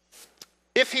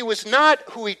 If he was not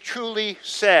who he truly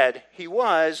said he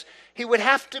was, he would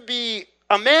have to be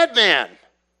a madman.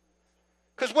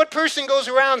 Because what person goes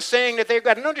around saying that they've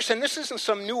got, and understand, this isn't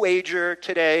some New Ager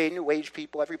today, New Age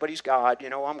people, everybody's God,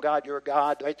 I'm God, you're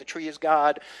God, right? The tree is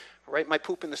God, right? My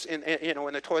poop in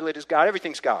the toilet is God,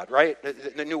 everything's God, right?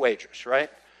 The New Agers, right?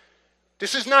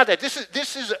 This is not that.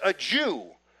 This is a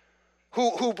Jew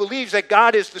who believes that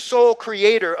God is the sole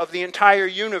creator of the entire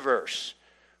universe,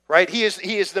 right? He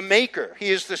is the maker. He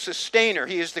is the sustainer.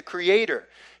 He is the creator.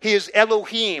 He is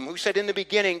Elohim, who said in the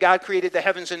beginning, God created the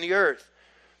heavens and the earth.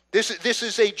 This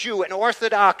is a Jew, an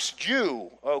Orthodox Jew,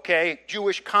 okay,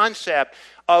 Jewish concept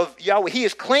of Yahweh. He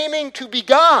is claiming to be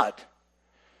God.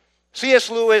 C.S.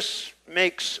 Lewis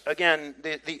makes, again,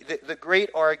 the great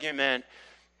argument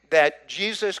that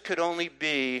Jesus could only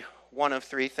be one of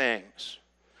three things.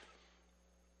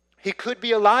 He could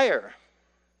be a liar.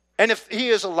 And if he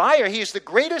is a liar, he is the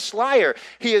greatest liar.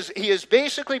 He has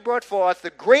basically brought forth the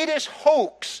greatest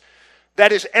hoax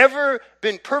that has ever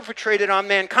been perpetrated on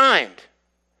mankind.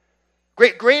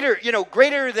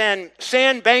 Greater than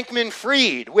Sam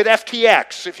Bankman-Fried with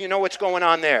FTX, if you know what's going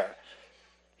on there.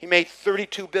 He made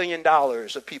 $32 billion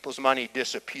of people's money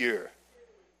disappear.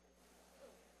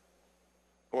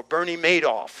 Or Bernie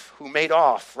Madoff, who made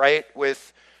off, right,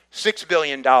 with $6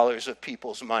 billion of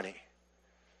people's money.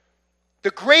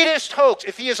 The greatest hoax,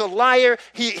 if he is a liar,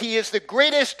 he is the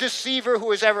greatest deceiver who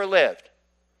has ever lived.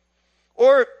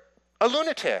 Or a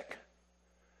lunatic.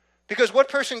 Because what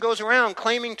person goes around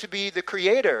claiming to be the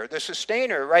creator, the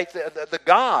sustainer, right, the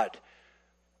God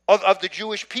of the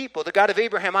Jewish people, the God of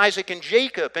Abraham, Isaac, and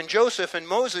Jacob, and Joseph, and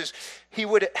Moses? He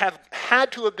would have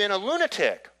had to have been a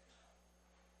lunatic.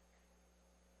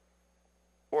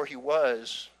 Or he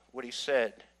was what he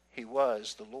said he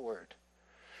was, the Lord.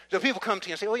 So people come to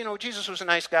you and say, oh, Jesus was a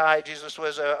nice guy. Jesus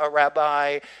was a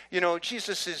rabbi.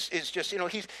 Jesus is just,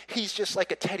 he's just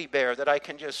like a teddy bear that I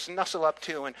can just nuzzle up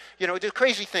to. And, the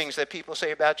crazy things that people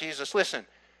say about Jesus. Listen,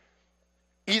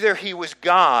 either he was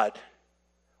God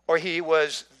or he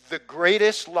was the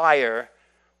greatest liar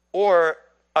or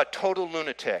a total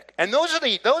lunatic. And those are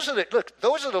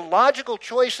the logical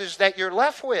choices that you're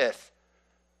left with.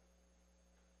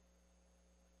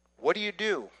 What do you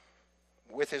do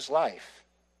with his life?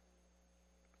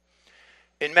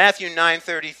 In Matthew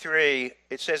 9:33,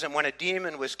 it says, and when a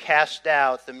demon was cast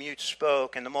out, the mute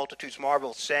spoke, and the multitudes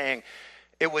marveled, saying,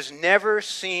 it was never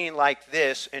seen like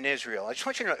this in Israel. I just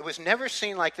want you to know, it was never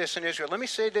seen like this in Israel. Let me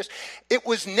say this. It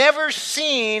was never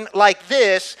seen like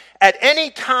this at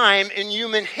any time in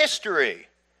human history.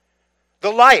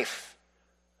 The life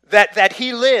that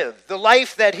he lived, the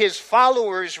life that his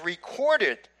followers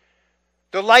recorded,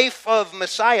 the life of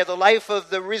Messiah, the life of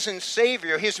the risen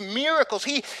Savior, his miracles.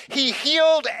 He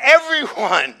healed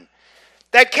everyone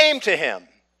that came to him.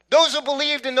 Those who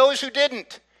believed and those who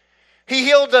didn't. He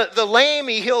healed the lame,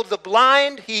 he healed the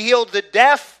blind, he healed the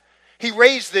deaf, he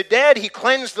raised the dead, he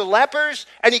cleansed the lepers,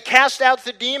 and he cast out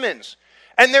the demons.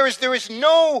 And there is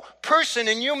no person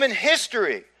in human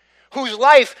history whose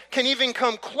life can even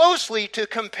come closely to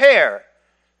compare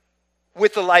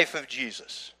with the life of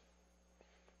Jesus.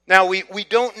 Now, we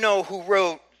don't know who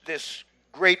wrote this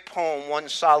great poem, One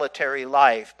Solitary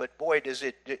Life, but boy, does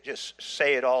it just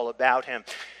say it all about him.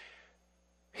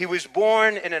 He was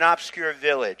born in an obscure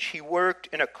village. He worked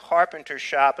in a carpenter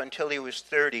shop until he was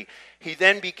 30. He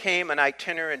then became an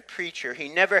itinerant preacher. He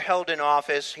never held an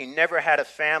office. He never had a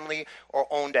family or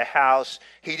owned a house.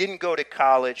 He didn't go to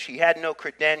college. He had no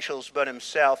credentials but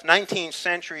himself. 19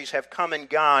 centuries have come and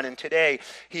gone, and today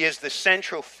he is the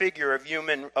central figure of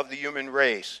the human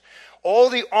race.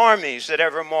 All the armies that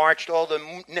ever marched, all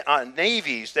the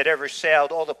navies that ever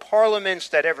sailed, all the parliaments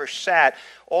that ever sat,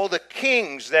 all the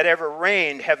kings that ever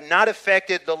reigned have not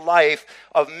affected the life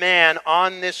of man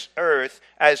on this earth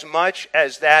as much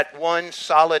as that one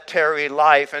solitary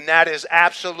life, and that is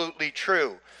absolutely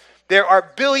true. There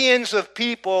are billions of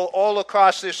people all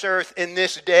across this earth in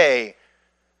this day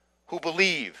who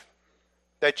believe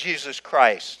that Jesus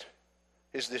Christ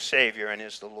is the Savior and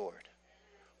is the Lord.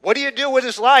 What do you do with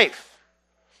his life?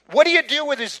 What do you do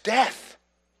with his death?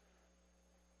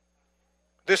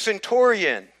 The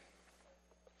centurion.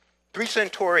 3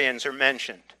 centurions are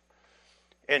mentioned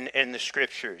in the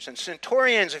scriptures. And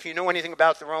centurions, if you know anything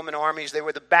about the Roman armies, they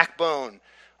were the backbone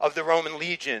of the Roman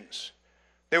legions.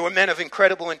 They were men of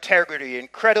incredible integrity,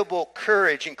 incredible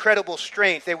courage, incredible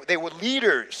strength. They were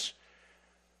leaders.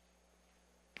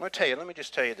 Let me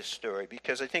just tell you this story,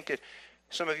 because I think that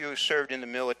some of you who served in the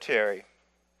military,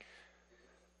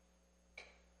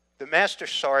 the master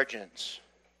sergeants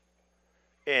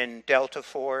in Delta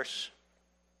Force,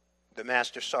 the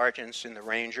master sergeants in the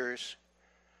Rangers,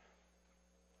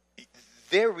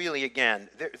 they're really, again,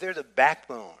 they're the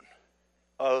backbone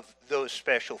of those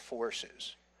special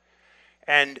forces.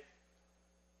 And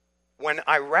when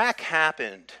Iraq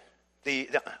happened, the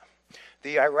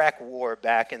Iraq War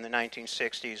back in the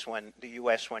 1960s, when the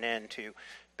U.S. went in to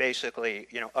basically,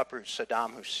 uproot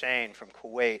Saddam Hussein from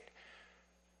Kuwait,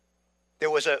 there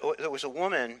was a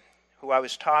woman who I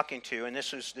was talking to, and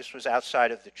this was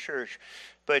outside of the church,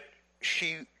 but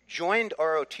she joined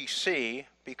ROTC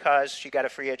because she got a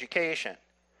free education.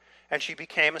 And she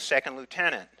became a second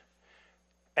lieutenant.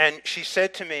 And she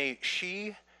said to me,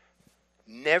 she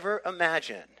never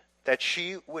imagined that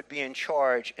she would be in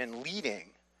charge and leading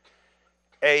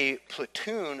a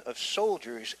platoon of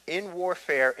soldiers in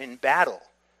warfare, in battle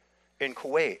in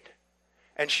Kuwait.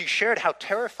 And she shared how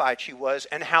terrified she was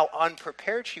and how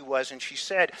unprepared she was. And she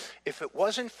said, if it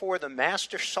wasn't for the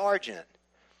master sergeant,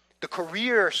 the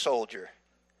career soldier,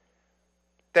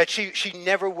 that she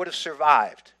never would have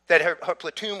survived, that her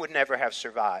platoon would never have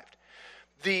survived.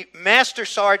 The master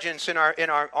sergeants in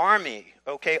our army,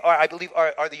 okay, I believe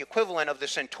are the equivalent of the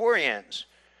centurions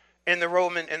in the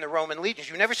Roman legions.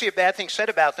 You never see a bad thing said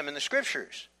about them in the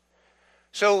scriptures.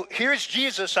 So here's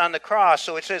Jesus on the cross.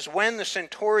 So it says, when the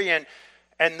centurion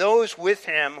and those with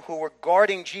him who were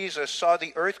guarding Jesus saw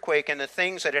the earthquake and the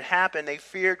things that had happened, they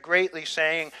feared greatly,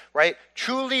 saying, right,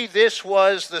 truly this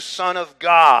was the Son of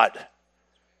God.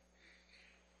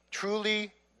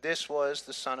 Truly this was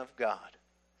the Son of God.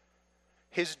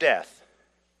 His death,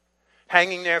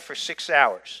 hanging there for 6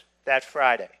 hours that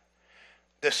Friday.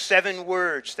 The 7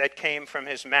 words that came from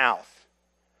his mouth.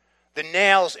 The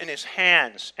nails in his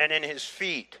hands and in his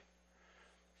feet.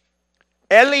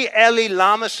 Eli, Eli,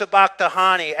 lama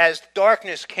sabachthani, as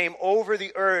darkness came over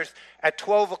the earth at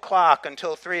 12 o'clock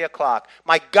until 3 o'clock.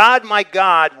 My God,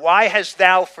 why hast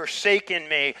thou forsaken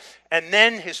me? And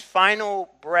then his final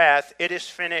breath, it is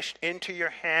finished, into your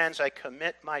hands I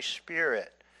commit my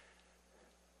spirit.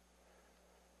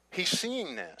 He's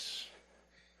seeing this.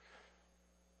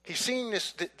 He's seeing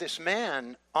this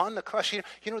man on the cross. You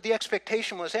know, the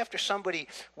expectation was after somebody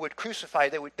would crucify,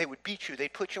 they would beat you,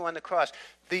 they'd put you on the cross.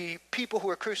 The people who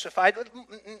were crucified,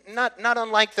 not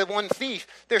unlike the one thief,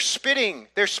 they're spitting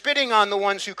on the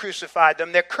ones who crucified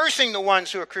them. They're cursing the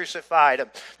ones who have crucified them.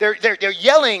 They're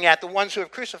yelling at the ones who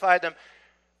have crucified them.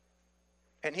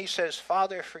 And he says,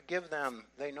 Father, forgive them.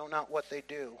 They know not what they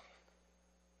do.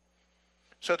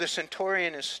 So the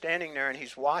centurion is standing there and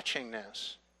he's watching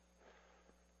this.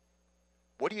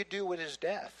 What do you do with his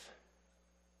death?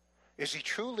 Is he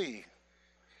truly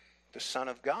the Son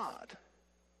of God?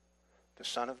 The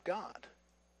Son of God.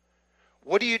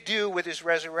 What do you do with his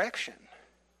resurrection?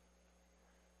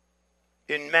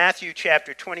 In Matthew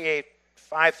chapter 28,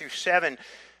 5 through 7,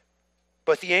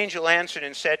 but the angel answered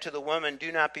and said to the woman,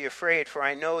 do not be afraid, for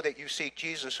I know that you seek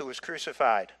Jesus who was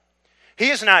crucified. He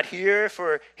is not here,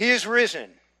 for he is risen.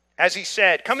 As he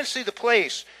said, come and see the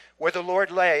place where the Lord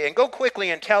lay, and go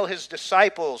quickly and tell his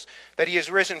disciples that he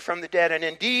is risen from the dead. And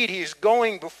indeed, he is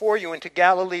going before you into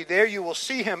Galilee. There you will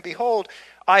see him. Behold,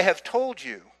 I have told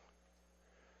you. You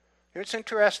know, it's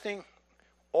interesting.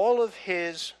 All of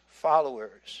his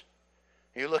followers,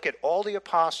 you look at all the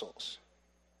apostles,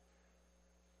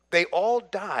 they all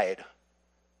died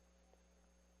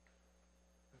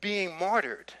being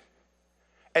martyred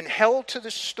and held to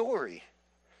the story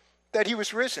that he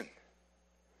was risen.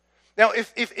 Now,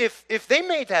 if they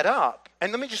made that up,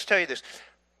 and let me just tell you this,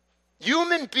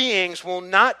 human beings will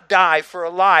not die for a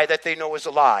lie that they know is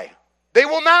a lie. They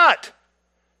will not.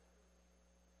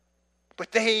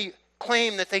 But they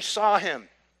claim that they saw him.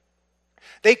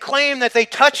 They claim that they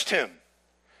touched him.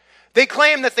 They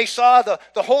claim that they saw the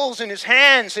holes in his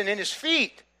hands and in his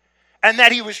feet, and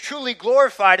that he was truly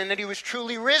glorified and that he was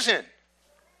truly risen.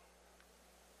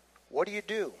 What do you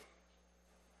do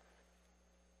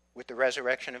with the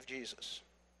resurrection of Jesus?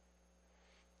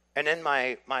 And then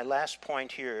my last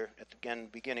point here at the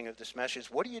beginning of this message,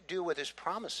 what do you do with his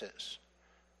promises?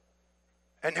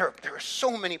 And there are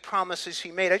so many promises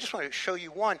he made. I just want to show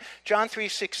you one. John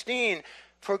 3:16,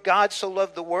 for God so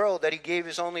loved the world that he gave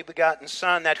his only begotten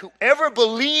Son, that whoever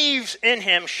believes in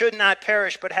him should not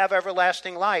perish but have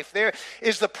everlasting life. There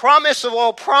is the promise of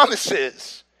all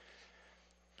promises.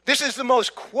 This is the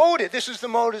most quoted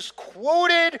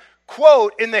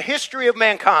quote in the history of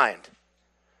mankind.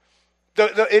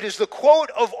 It is the quote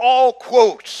of all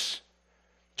quotes,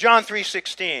 John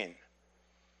 3:16.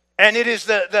 And it is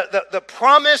the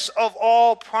promise of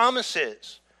all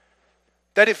promises,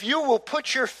 that if you will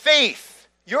put your faith,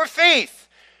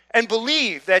 and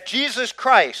believe that Jesus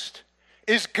Christ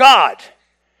is God,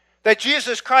 that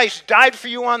Jesus Christ died for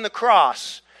you on the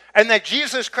cross, and that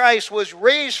Jesus Christ was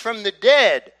raised from the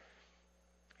dead,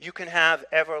 you can have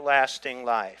everlasting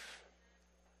life.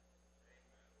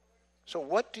 So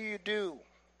what do you do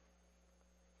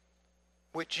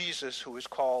with Jesus, who is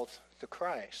called the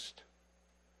Christ?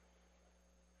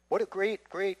 What a great,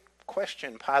 great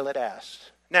question Pilate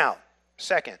asked. Now,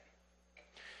 second,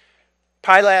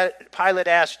 Pilate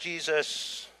asked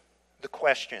Jesus the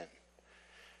question.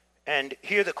 And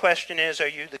here the question is, are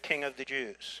you the king of the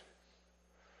Jews?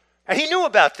 And he knew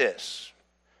about this.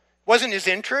 Wasn't his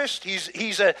interest.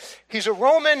 He's a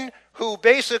Roman who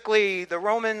basically, the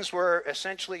Romans were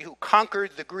essentially who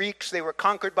conquered the Greeks. They were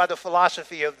conquered by the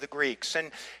philosophy of the Greeks.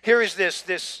 And here is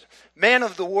this man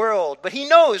of the world. But he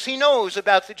knows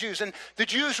about the Jews. And the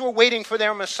Jews were waiting for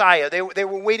their Messiah. They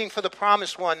were waiting for the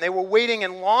promised one. They were waiting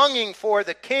and longing for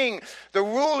the king, the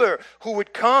ruler who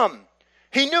would come.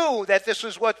 He knew that this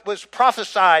was what was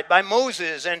prophesied by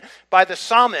Moses and by the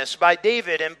psalmists, by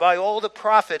David and by all the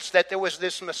prophets, that there was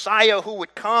this Messiah who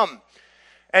would come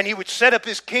and he would set up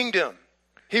his kingdom.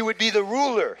 He would be the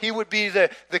ruler. He would be the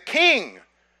king.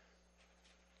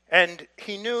 And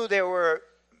he knew there were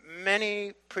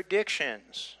many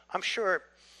predictions. I'm sure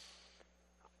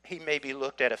he maybe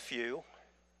looked at a few.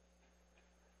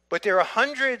 But there are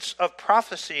hundreds of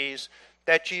prophecies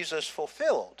that Jesus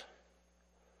fulfilled.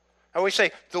 I always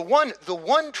say, the one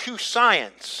true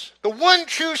science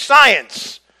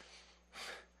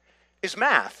is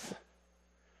math.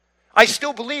 I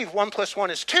still believe 1 + 1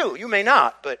 is 2. You may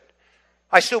not, but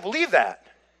I still believe that.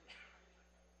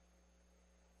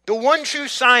 The one true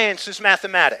science is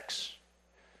mathematics.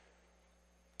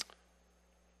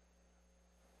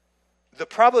 The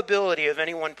probability of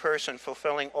any one person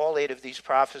fulfilling all 8 of these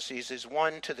prophecies is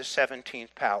 1 to the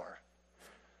 17th power.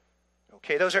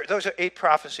 Okay, those are 8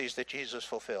 prophecies that Jesus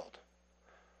fulfilled.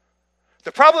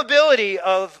 The probability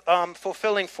of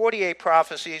fulfilling 48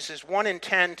 prophecies is 1 in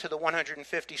 10 to the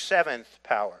 157th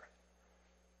power.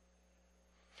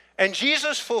 And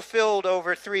Jesus fulfilled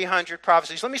over 300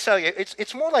 prophecies. Let me tell you,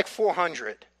 it's more like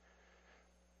 400.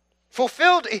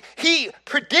 Fulfilled, he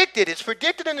predicted, it's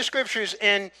predicted in the scriptures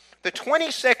in the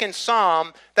 22nd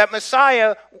Psalm that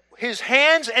Messiah, his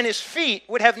hands and his feet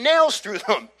would have nails through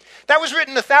them. That was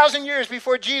written 1,000 years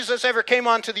before Jesus ever came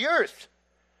onto the earth.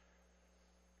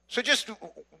 So just,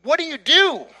 what do you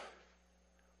do?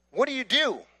 What do you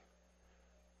do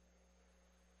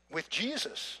with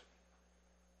Jesus?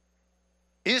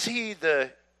 Is he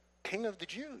the King of the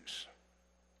Jews?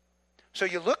 So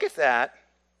you look at that,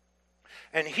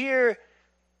 and here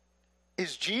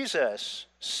is Jesus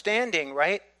standing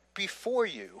right before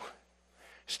you,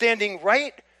 standing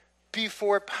right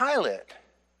before Pilate.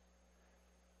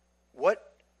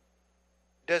 What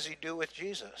does he do with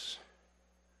Jesus?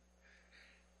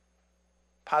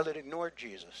 Pilate ignored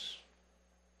Jesus.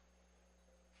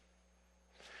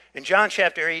 In John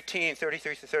chapter 18,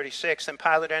 33 to 36, then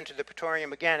Pilate entered the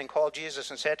praetorium again and called Jesus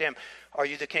and said to him, "Are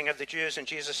you the King of the Jews?" And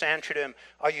Jesus answered him,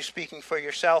 "Are you speaking for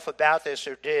yourself about this,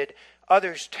 or did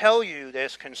others tell you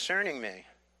this concerning me?"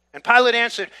 And Pilate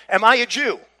answered, "Am I a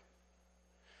Jew?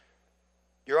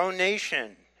 Your own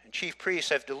nation and chief priests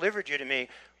have delivered you to me.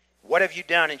 What have you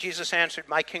done?" And Jesus answered,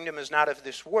 "My kingdom is not of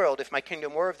this world. If my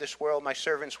kingdom were of this world, my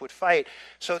servants would fight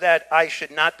so that I should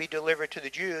not be delivered to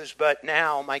the Jews. But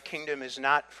now my kingdom is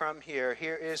not from here."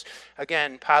 Here is,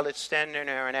 again, Pilate standing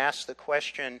there and asks the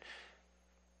question,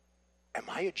 "Am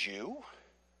I a Jew?"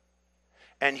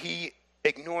 And he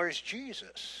ignores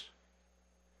Jesus.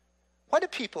 Why do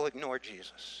people ignore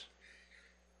Jesus?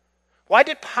 Why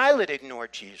did Pilate ignore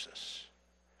Jesus?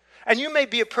 And you may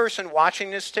be a person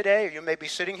watching this today, or you may be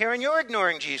sitting here and you're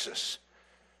ignoring Jesus.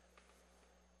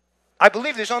 I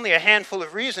believe there's only a handful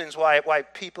of reasons why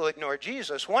people ignore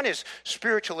Jesus. One is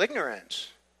spiritual ignorance.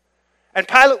 And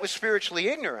Pilate was spiritually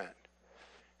ignorant.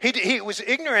 He was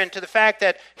ignorant to the fact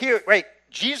that here, right,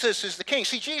 Jesus is the king.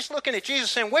 See, Jesus looking at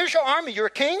Jesus saying, "Where's your army? You're a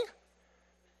king?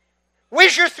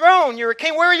 Where's your throne? You're a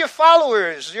king. Where are your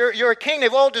followers? You're a king.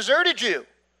 They've all deserted you."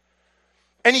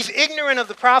 And he's ignorant of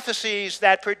the prophecies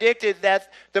that predicted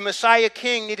that the Messiah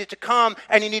King needed to come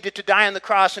and he needed to die on the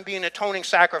cross and be an atoning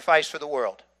sacrifice for the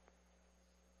world.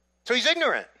 So he's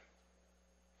ignorant.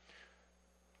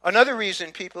 Another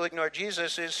reason people ignore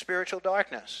Jesus is spiritual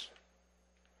darkness.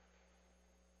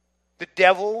 The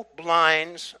devil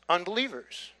blinds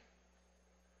unbelievers.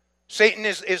 Satan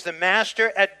is the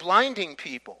master at blinding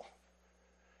people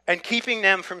and keeping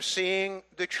them from seeing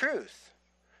the truth.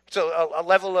 It's a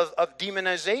level of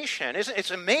demonization. It's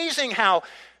amazing how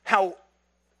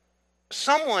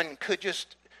someone could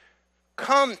just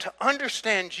come to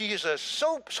understand Jesus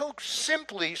so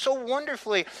simply, so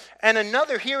wonderfully, and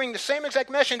another hearing the same exact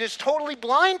message is totally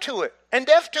blind to it and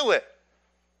deaf to it.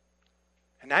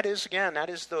 And that is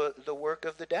the work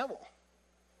of the devil.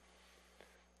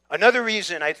 Another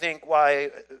reason I think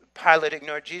why Pilate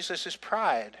ignored Jesus is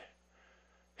pride.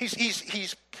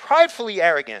 He's pridefully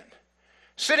arrogant,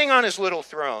 sitting on his little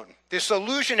throne, this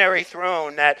illusionary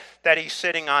throne that he's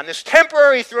sitting on, this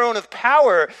temporary throne of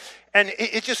power. And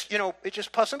it just, it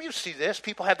just puzzles me. You see this.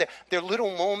 People have their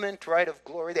little moment, right, of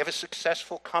glory. They have a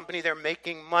successful company. They're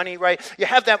making money, right? You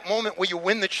have that moment where you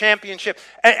win the championship.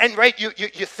 And right,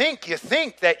 you think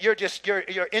that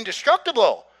you're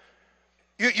indestructible.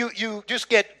 You just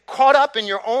get caught up in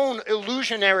your own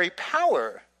illusionary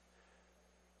power.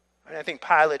 And I think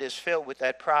Pilate is filled with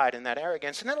that pride and that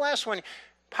arrogance. And then the last one,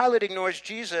 Pilate ignores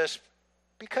Jesus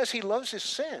because he loves his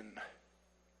sin.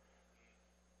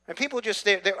 And people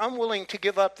they're unwilling to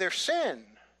give up their sin,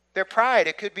 their pride.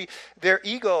 It could be their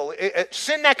ego,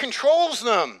 sin that controls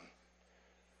them,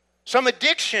 some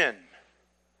addiction.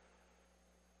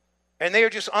 And they are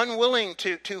just unwilling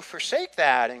to forsake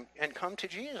that and come to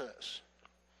Jesus.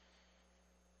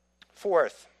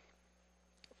 Fourth,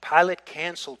 Pilate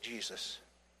canceled Jesus.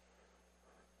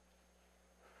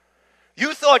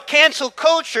 You thought cancel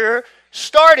culture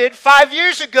started 5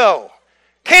 years ago.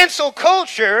 Cancel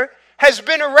culture has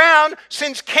been around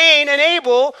since Cain and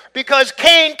Abel because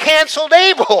Cain canceled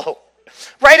Abel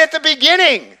right at the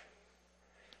beginning.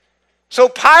 So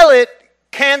Pilate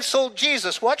canceled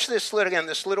Jesus. Watch this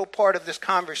little part of this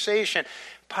conversation.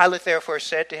 Pilate therefore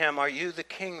said to him, "Are you the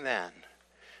king then?"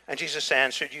 And Jesus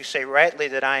answered, "You say rightly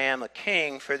that I am a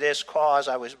king. For this cause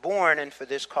I was born, and for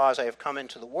this cause I have come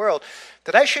into the world,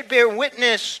 that I should bear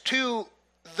witness to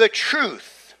the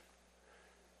truth."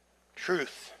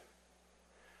 Truth.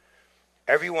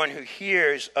 Everyone who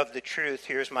hears of the truth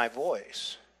hears my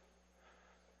voice.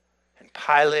 And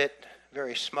Pilate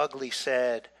very smugly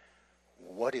said,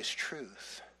 "What is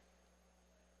truth?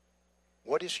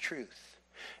 What is truth?"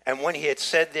 And when he had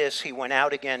said this, he went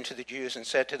out again to the Jews and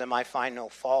said to them, "I find no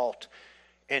fault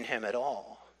in him at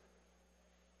all."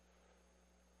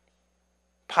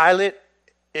 Pilate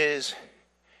is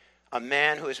a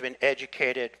man who has been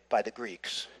educated by the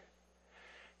Greeks.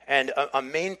 And a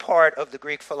main part of the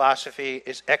Greek philosophy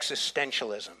is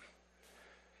existentialism.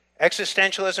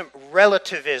 Existentialism,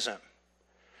 relativism.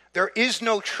 There is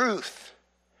no truth.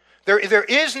 There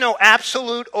is no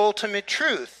absolute ultimate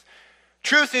truth.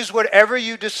 Truth is whatever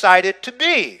you decide it to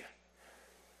be.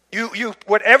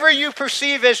 Whatever you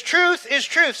perceive as truth is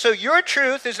truth. So your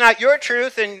truth is not your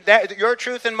truth, and your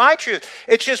truth and my truth.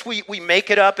 It's just we make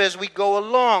it up as we go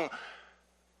along.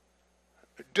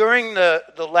 During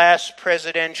the last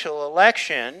presidential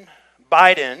election,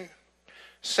 Biden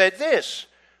said this: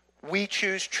 "We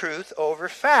choose truth over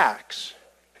facts."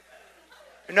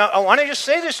 Now, I want to just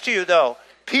say this to you, though.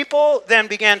 People then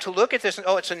began to look at this and,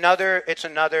 it's another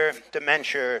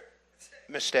dementia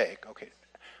mistake. Okay,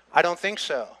 I don't think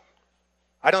so.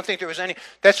 I don't think there was any.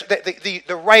 That's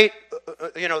the right,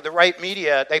 the right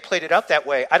media. They played it up that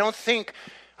way. I think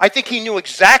he knew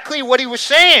exactly what he was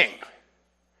saying.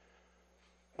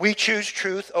 We choose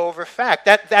truth over fact.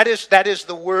 That is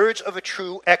the words of a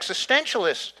true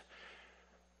existentialist.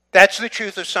 That's the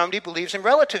truth of somebody who believes in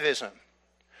relativism.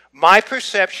 My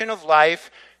perception of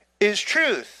life is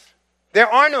truth. There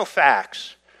are no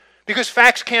facts, because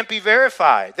facts can't be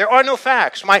verified. There are no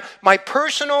facts. My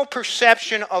personal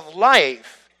perception of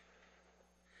life.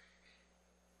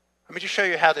 Let me just show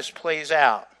you how this plays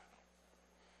out.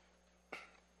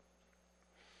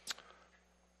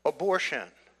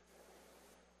 Abortion.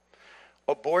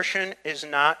 Abortion is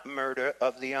not murder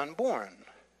of the unborn.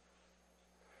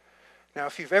 Now,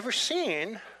 if you've ever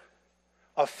seen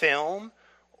a film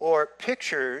or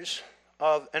pictures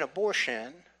of an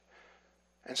abortion,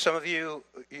 and some of you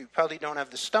probably don't have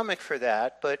the stomach for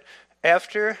that, but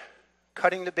after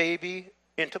cutting the baby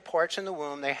into parts in the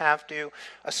womb, they have to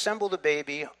assemble the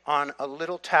baby on a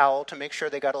little towel to make sure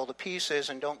they got all the pieces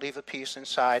and don't leave a piece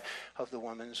inside of the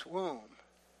woman's womb.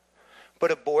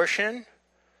 But abortion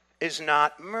is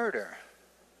not murder.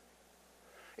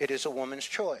 It is a woman's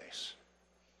choice.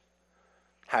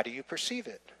 How do you perceive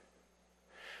it?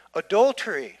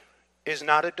 Adultery is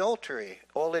not adultery.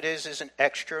 All it is an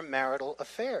extramarital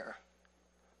affair.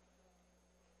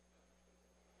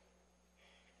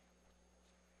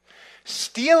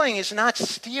 Stealing is not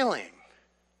stealing.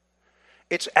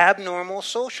 It's abnormal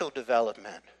social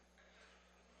development.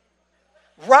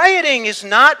 Rioting is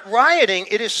not rioting.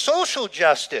 It is social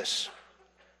justice.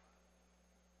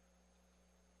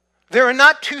 There are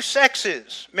not two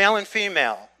sexes, male and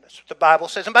female. That's what the Bible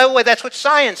says. And by the way, that's what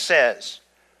science says.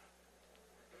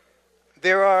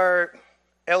 There are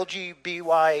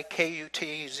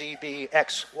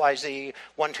LGBTQZBXYZ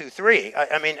 1, 2, 3.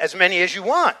 I mean, as many as you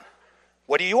want.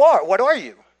 What do you are? What are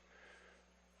you?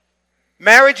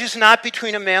 Marriage is not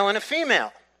between a male and a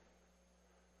female.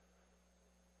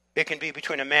 It can be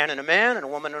between a man and a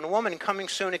woman and a woman. And coming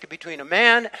soon, it could be between a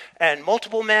man and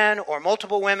multiple men or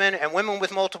multiple women and women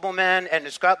with multiple men. And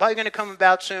it's probably going to come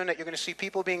about soon that you're going to see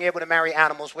people being able to marry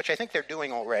animals, which I think they're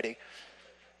doing already.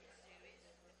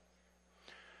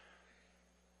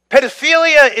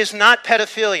 Pedophilia is not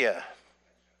pedophilia.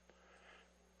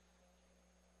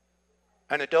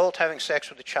 An adult having sex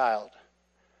with a child.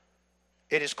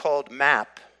 It is called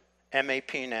MAP,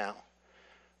 M-A-P now.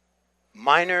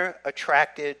 Minor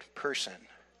attracted person.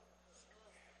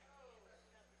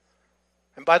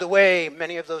 And by the way,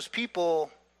 many of those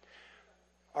people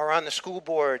are on the school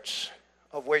boards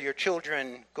of where your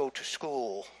children go to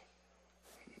school.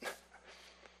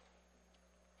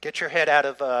 Get your head out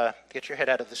of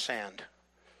the sand.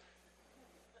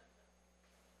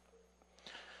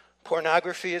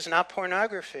 Pornography is not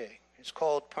pornography. It's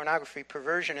called pornography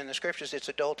perversion in the scriptures. It's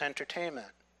adult entertainment.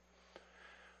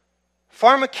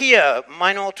 Pharmakia,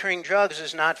 mind-altering drugs,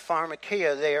 is not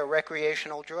pharmakia. They are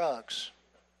recreational drugs.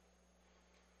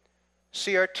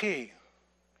 CRT,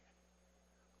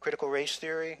 critical race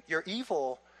theory. You're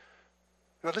evil.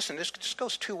 Now listen, this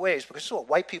goes two ways, because this is what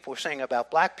white people were saying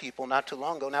about black people not too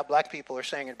long ago. Now black people are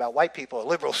saying it about white people,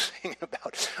 liberals saying it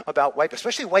about white people,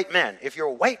 especially white men. If you're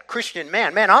a white Christian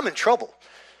man, I'm in trouble.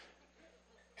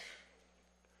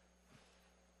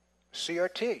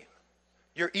 CRT.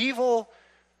 You're evil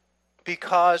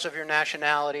because of your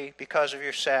nationality, because of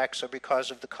your sex, or because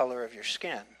of the color of your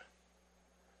skin.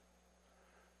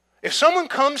 If someone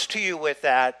comes to you with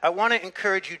that, I want to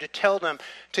encourage you to tell them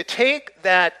to take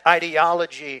that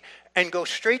ideology and go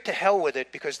straight to hell with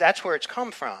it, because that's where it's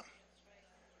come from.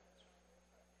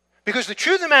 Because the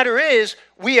truth of the matter is,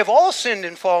 we have all sinned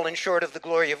and fallen short of the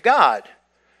glory of God.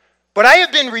 But I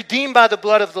have been redeemed by the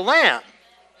blood of the Lamb.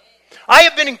 I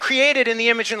have been created in the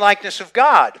image and likeness of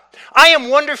God. I am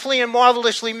wonderfully and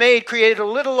marvelously made, created a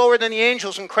little lower than the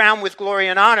angels and crowned with glory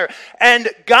and honor. And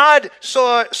God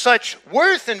saw such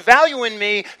worth and value in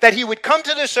me that he would come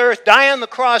to this earth, die on the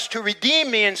cross to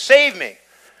redeem me and save me.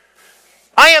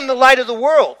 I am the light of the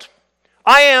world.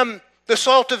 I am the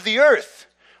salt of the earth.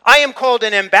 I am called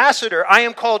an ambassador. I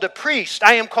am called a priest.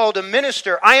 I am called a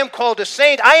minister. I am called a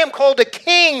saint. I am called a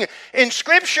king in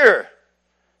Scripture.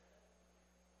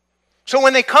 So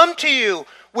when they come to you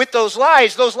with those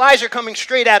lies are coming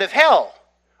straight out of hell.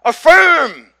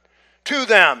 Affirm to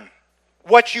them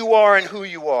what you are and who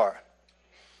you are.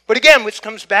 But again, which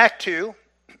comes back to,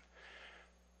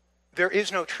 there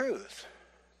is no truth.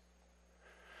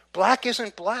 Black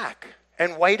isn't black,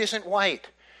 and white isn't white.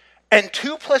 And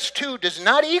 2 + 2 does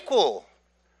not equal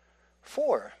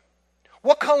 4.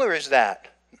 What color is that?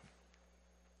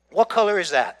 What color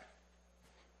is that?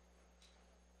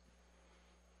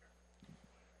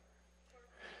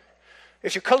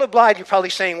 If you're colorblind, you're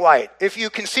probably saying white. If you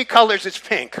can see colors, it's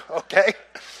pink, okay?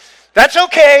 That's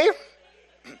okay.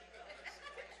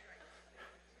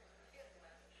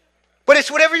 But it's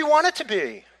whatever you want it to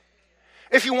be.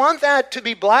 If you want that to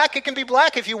be black, it can be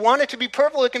black. If you want it to be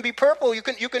purple, it can be purple. You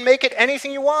can make it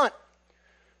anything you want.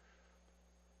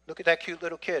 Look at that cute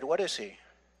little kid. What is he?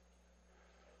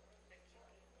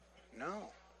 No.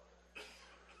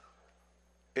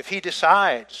 If he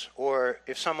decides, or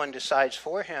if someone decides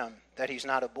for him that he's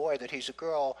not a boy, that he's a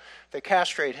girl, they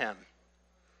castrate him.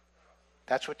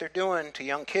 That's what they're doing to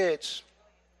young kids.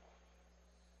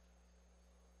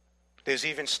 There's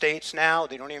even states now,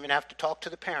 they don't even have to talk to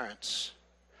the parents.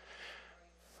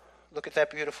 Look at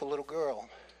that beautiful little girl.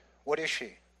 What is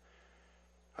she?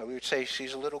 We would say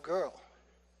she's a little girl.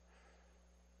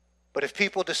 But if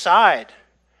people decide,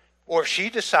 or if she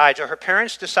decides, or her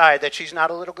parents decide that she's not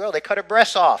a little girl, they cut her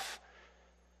breasts off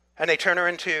and they turn her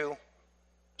into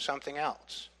something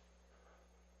else.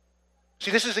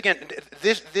 See, this is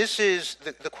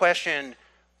the question,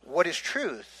 what is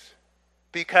truth?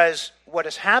 Because what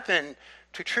has happened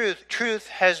to truth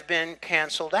has been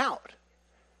canceled out.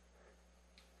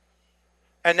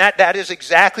 And that is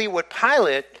exactly what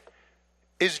Pilate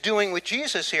is doing with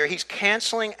Jesus here. He's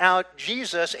canceling out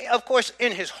Jesus, of course,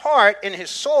 in his heart, in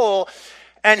his soul,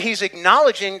 and he's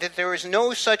acknowledging that there is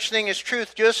no such thing as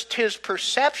truth, just his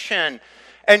perception.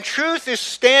 And truth is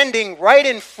standing right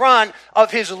in front of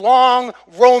his long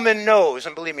Roman nose.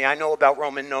 And believe me, I know about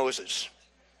Roman noses.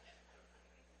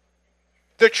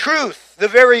 The truth, the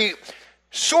very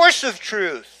source of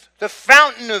truth, the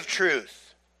fountain of truth.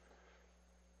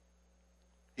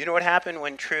 You know what happened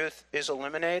when truth is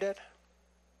eliminated?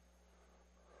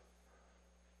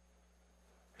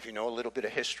 If you know a little bit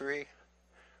of history,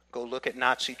 go look at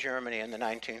Nazi Germany in the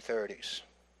 1930s.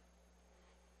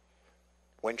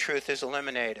 When truth is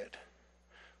eliminated,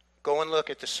 go and look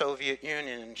at the Soviet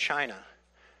Union and China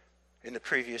in the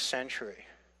previous century.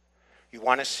 You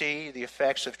want to see the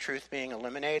effects of truth being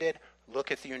eliminated?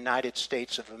 Look at the United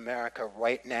States of America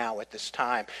right now at this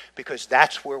time, because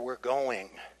that's where we're going.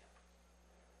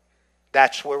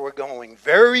 That's where we're going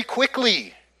very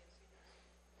quickly.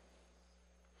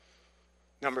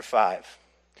 Number 5,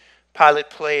 Pilate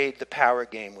played the power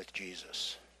game with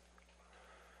Jesus.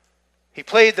 He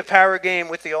played the power game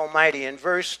with the Almighty. In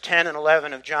verse 10 and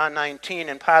 11 of John 19,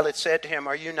 and Pilate said to him,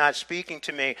 "Are you not speaking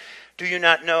to me? Do you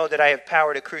not know that I have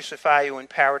power to crucify you and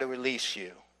power to release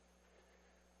you?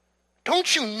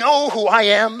 Don't you know who I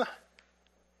am?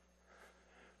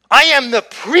 I am the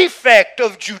prefect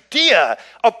of Judea,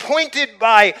 appointed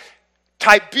by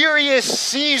Tiberius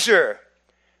Caesar.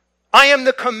 I am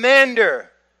the commander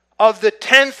of the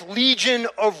 10th Legion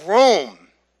of Rome."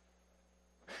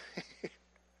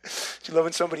 Do you love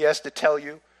when somebody has to tell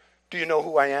you, do you know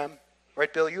who I am?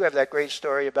 Right, Bill? You have that great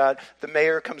story about the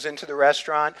mayor comes into the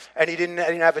restaurant and he didn't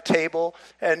have a table,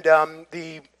 and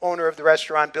the owner of the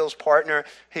restaurant, Bill's partner,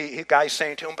 the guy's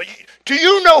saying to him, "But do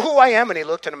you know who I am?" And he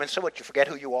looked at him and said, "What, you forget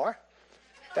who you are?"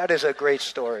 That is a great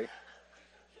story.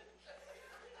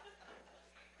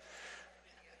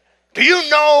 "Do you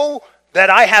know that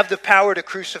I have the power to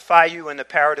crucify you and the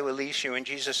power to release you?" And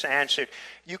Jesus answered,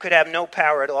 "You could have no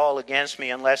power at all against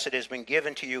me unless it has been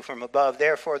given to you from above.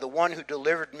 Therefore, the one who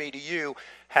delivered me to you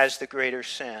has the greater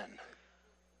sin."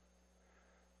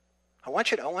 I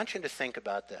want you to think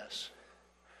about this.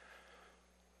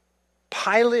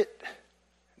 Pilate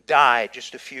died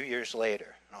just a few years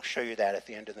later. And I'll show you that at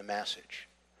the end of the message.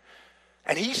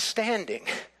 And he's standing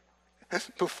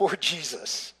before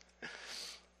Jesus.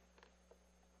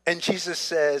 And Jesus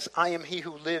says, "I am he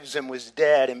who lives and was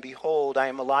dead, and behold, I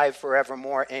am alive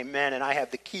forevermore. Amen. And I have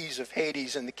the keys of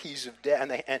Hades and the keys of death and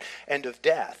the end of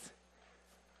death."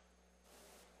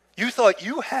 You thought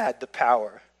you had the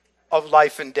power of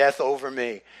life and death over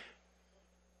me.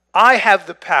 I have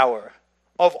the power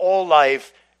of all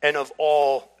life and of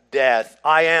all death.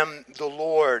 I am the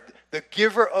Lord, the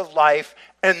giver of life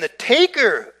and the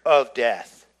taker of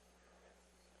death.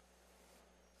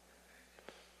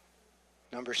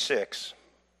 Number 6,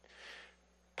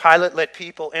 Pilate let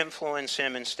people influence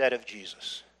him instead of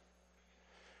Jesus.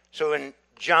 So in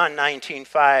John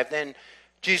 19:5, then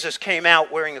Jesus came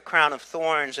out wearing a crown of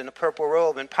thorns and a purple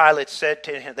robe, and Pilate said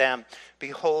to them,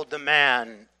 "Behold the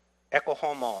man," eko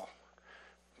homo.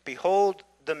 Behold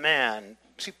the man.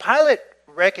 See, Pilate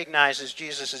recognizes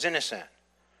Jesus as innocent,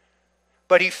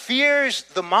 but he fears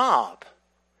the mob.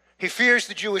 He fears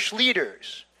the Jewish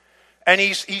leaders. And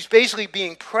he's basically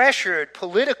being pressured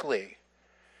politically.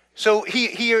 So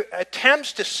he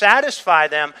attempts to satisfy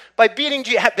them by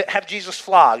have Jesus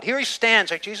flogged. Here he stands,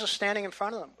 like Jesus standing in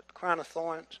front of them with the crown of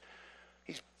thorns.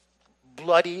 He's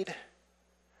bloodied.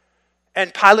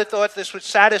 And Pilate thought this would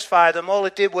satisfy them. All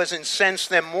it did was incense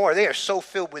them more. They are so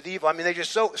filled with evil. I mean, they're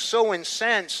just so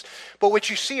incensed. But what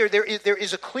you see here, there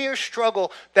is a clear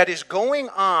struggle that is going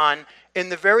on in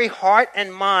the very heart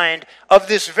and mind of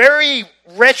this very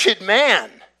wretched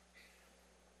man.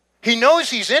 He knows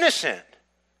he's innocent,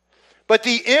 but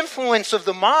the influence of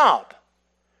the mob,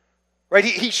 right?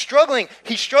 He's struggling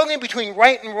between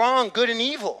right and wrong, good and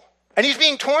evil, and he's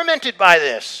being tormented by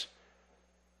this.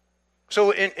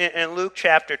 So in Luke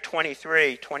chapter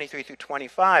 23 through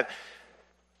 25,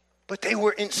 but they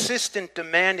were insistent,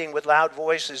 demanding with loud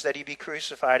voices that he be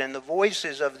crucified, and the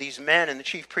voices of these men and the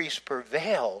chief priests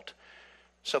prevailed.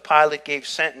 So Pilate gave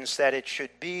sentence that it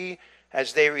should be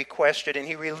as they requested, and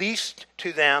he released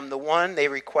to them the one they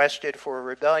requested for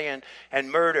rebellion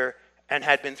and murder and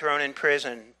had been thrown in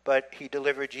prison. But he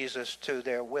delivered Jesus to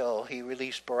their will. He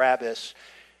released Barabbas.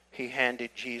 He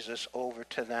handed Jesus over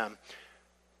to them.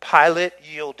 Pilate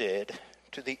yielded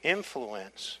to the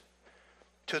influence,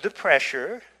 to the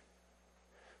pressure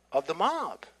of the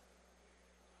mob.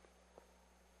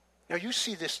 Now you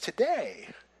see this today.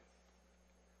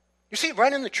 You see it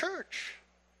right in the church.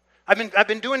 I've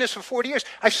been doing this for 40 years.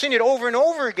 I've seen it over and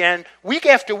over again, week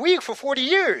after week for 40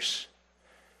 years.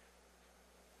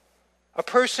 A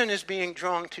person is being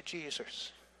drawn to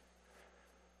Jesus.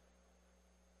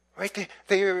 Right?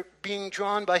 They are being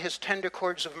drawn by his tender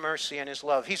cords of mercy and his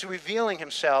love. He's revealing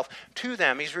himself to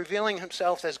them. He's revealing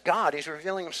himself as God. He's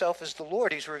revealing himself as the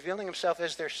Lord. He's revealing himself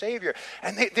as their Savior.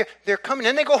 And they're coming,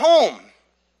 and they go home.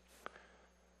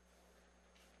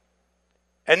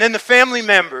 And then the family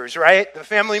members, right? The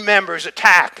family members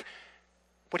attack.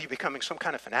 What, are you becoming some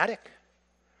kind of fanatic?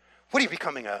 What, are you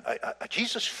becoming a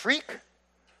Jesus freak?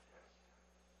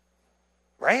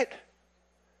 Right?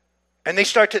 And they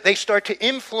start to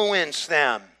influence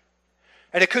them.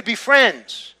 And it could be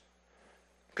friends.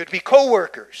 Could be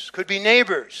co-workers. Could be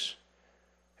neighbors.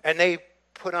 And they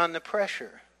put on the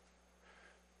pressure.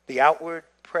 The outward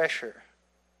pressure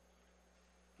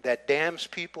that damns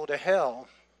people to hell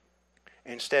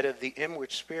instead of the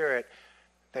inward spirit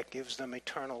that gives them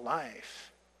eternal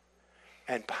life.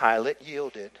 And Pilate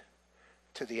yielded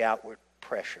to the outward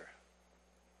pressure.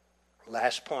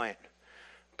 Last point.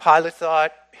 Pilate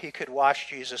thought he could wash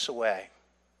Jesus away.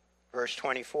 Verse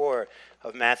 24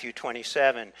 of Matthew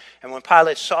 27. And when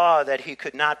Pilate saw that he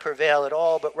could not prevail at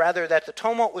all, but rather that the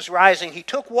tumult was rising, he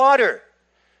took water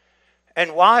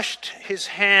and washed his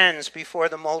hands before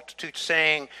the multitude,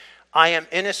 saying, I am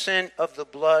innocent of the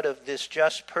blood of this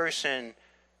just person.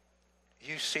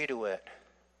 You see to it.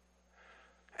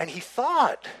 And he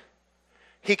thought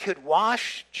he could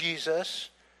wash Jesus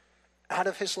out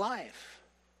of his life.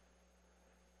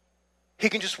 He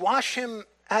can just wash him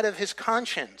out of his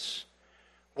conscience,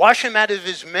 wash him out of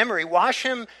his memory, wash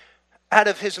him out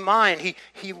of his mind.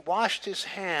 He washed his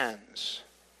hands.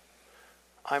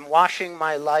 I'm washing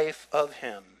my life of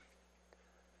him.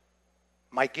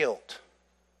 My guilt.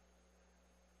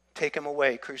 Take him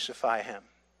away, crucify him.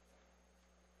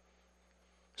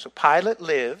 So Pilate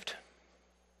lived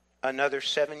another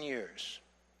 7 years.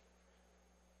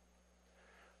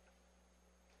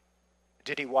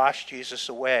 Did he wash Jesus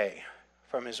away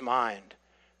from his mind,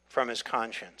 from his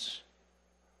conscience?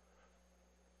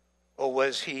 Or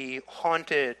was he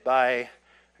haunted by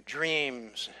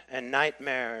dreams and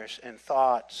nightmares and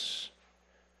thoughts,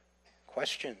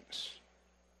 questions?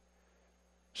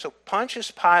 So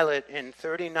Pontius Pilate in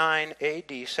 39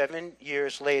 AD, 7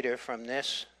 years later from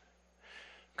this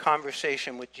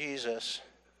conversation with Jesus,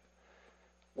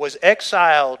 was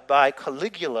exiled by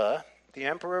Caligula, the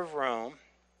emperor of Rome,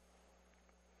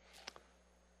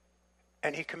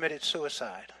 and he committed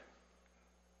suicide.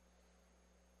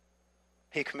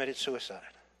 He committed suicide.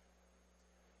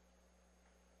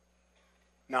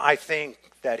 Now, I think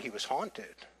that he was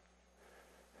haunted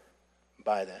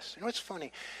by this. You know what's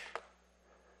funny?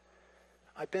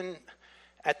 I've been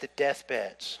at the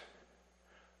deathbeds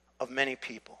of many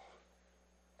people,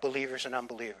 believers and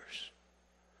unbelievers.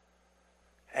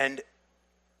 And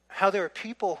how there are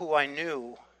people who I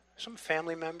knew, some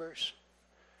family members,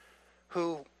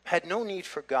 who had no need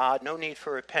for God, no need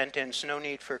for repentance, no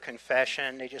need for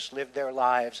confession. They just lived their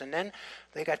lives. And then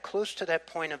they got close to that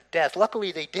point of death.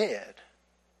 Luckily they did,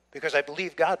 because I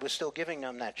believe God was still giving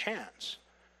them that chance.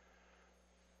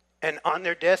 And on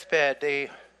their deathbed, they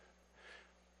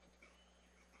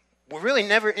were really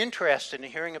never interested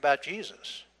in hearing about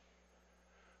Jesus.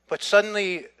 But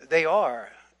suddenly they are,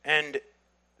 and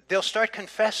they'll start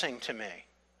confessing to me.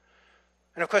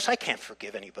 And of course, I can't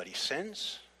forgive anybody's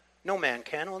sins. No man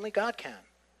can, only God can.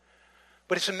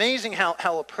 But it's amazing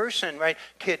how a person, right,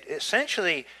 could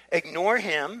essentially ignore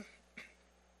him,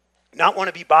 not want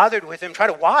to be bothered with him, try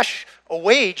to wash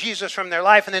away Jesus from their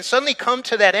life, and then suddenly come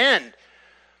to that end.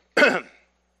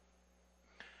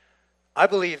 I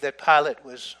believe that Pilate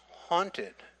was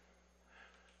haunted.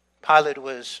 Pilate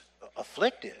was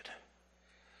afflicted.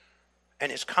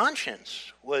 And his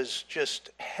conscience was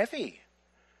just heavy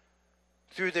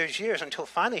through those years until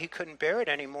finally he couldn't bear it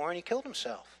anymore and he killed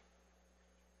himself.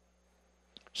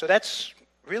 So that's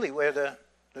really where the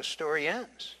story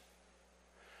ends.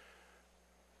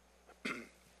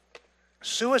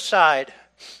 Suicide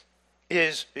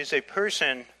is a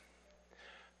person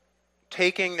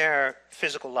taking their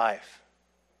physical life.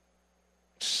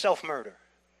 It's self-murder.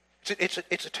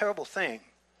 It's a terrible thing.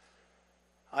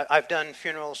 I've done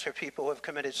funerals for people who have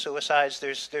committed suicides.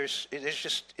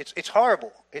 It's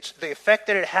horrible. It's the effect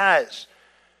that it has.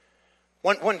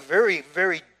 One very,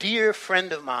 very dear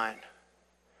friend of mine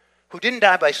who didn't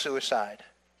die by suicide,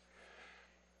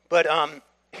 but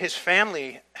his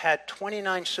family had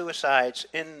 29 suicides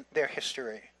in their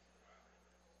history.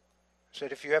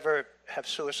 Said if you ever have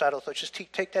suicidal thoughts, just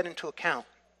take that into account.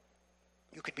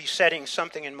 You could be setting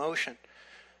something in motion.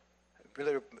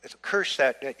 Really, it's a curse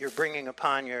that you're bringing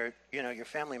upon your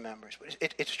family members. But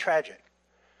it's tragic.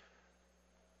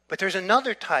 But there's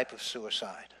another type of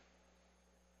suicide.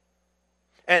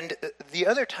 And the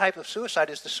other type of suicide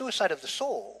is the suicide of the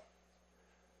soul.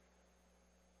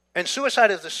 And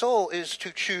suicide of the soul is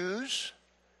to choose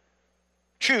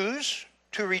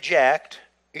to reject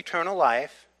eternal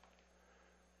life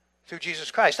through Jesus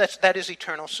Christ. That is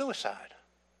eternal suicide.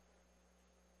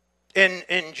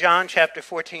 In John chapter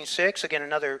 14:6, again,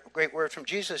 another great word from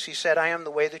Jesus, he said, I am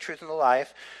the way, the truth, and the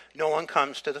life. No one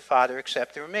comes to the Father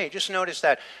except through me. Just notice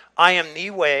that I am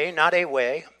the way, not a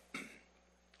way.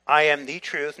 I am the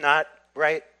truth, not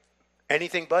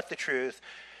anything but the truth.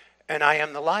 And I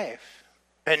am the life.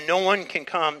 And no one can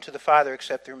come to the Father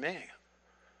except through me.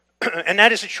 And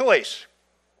that is a choice.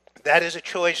 That is a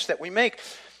choice that we make.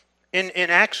 In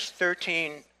Acts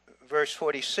 13, verse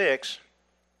 46,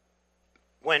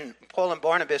 when Paul and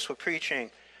Barnabas were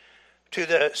preaching to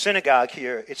the synagogue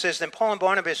here, it says, "Then Paul and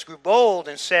Barnabas grew bold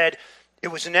and said, 'It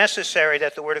was necessary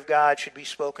that the word of God should be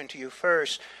spoken to you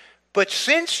first. But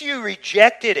since you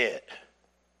rejected it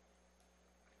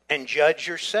and judge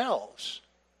yourselves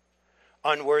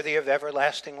unworthy of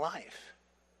everlasting life,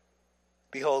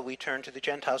 behold, we turn to the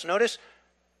Gentiles.'" Notice,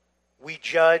 we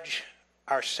judge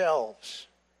ourselves.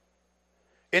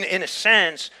 In a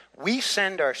sense, we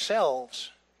send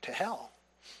ourselves to hell.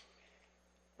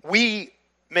 We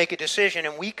make a decision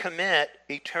and we commit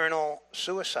eternal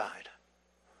suicide.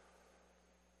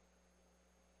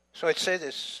 So I'd say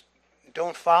this: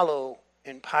 don't follow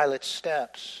in Pilate's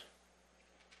steps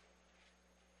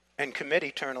and commit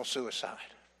eternal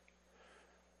suicide.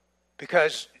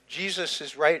 Because Jesus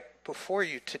is right before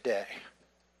you today.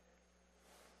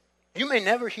 You may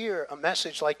never hear a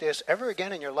message like this ever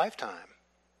again in your lifetime.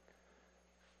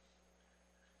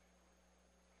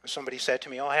 Somebody said to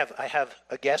me, I have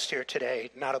a guest here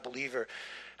today, not a believer.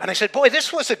 And I said, boy,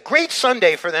 this was a great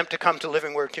Sunday for them to come to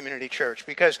Living Word Community Church,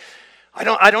 because I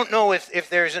don't know if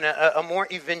there's a more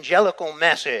evangelical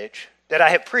message that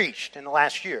I have preached in the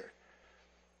last year.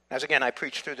 As again, I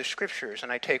preach through the scriptures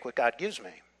and I take what God gives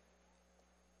me.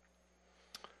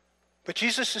 But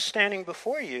Jesus is standing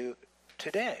before you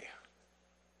today.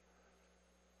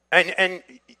 And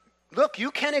look,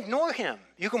 you can ignore him.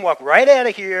 You can walk right out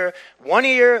of here, one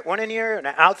in ear and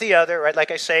out the other, right?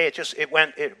 Like I say, it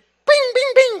went bing,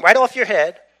 bing, bing, right off your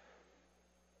head.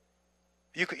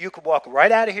 You could walk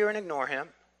right out of here and ignore him.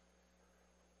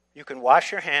 You can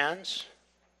wash your hands,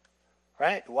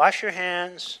 right? Wash your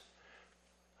hands.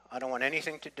 I don't want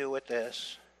anything to do with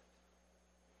this.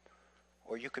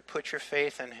 Or you could put your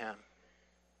faith in him.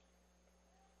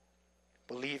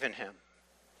 Believe in him.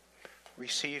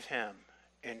 Receive him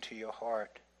into your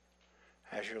heart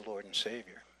as your Lord and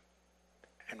Savior,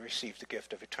 and receive the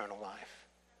gift of eternal life.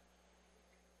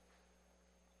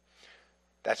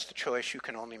 That's the choice you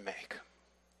can only make.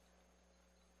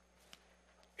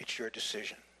 It's your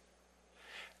decision.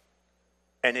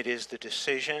 And it is the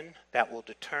decision that will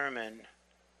determine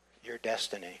your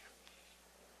destiny,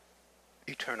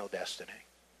 eternal destiny.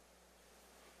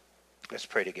 Let's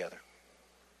pray together.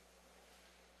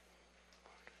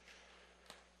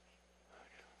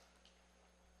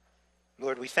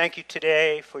 Lord, we thank you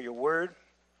today for your word.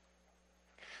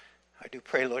 I do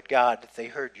pray, Lord God, that they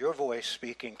heard your voice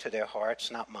speaking to their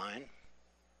hearts, not mine.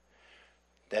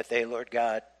 That they, Lord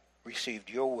God,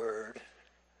 received your word,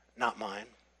 not mine.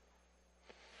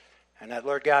 And that,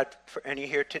 Lord God, for any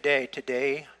here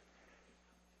today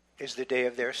is the day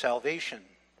of their salvation.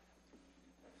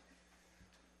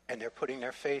 And they're putting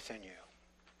their faith in you.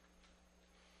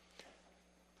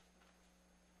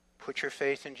 Put your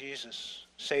faith in Jesus.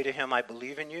 Say to him, I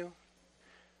believe in you.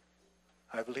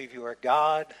 I believe you are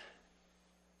God.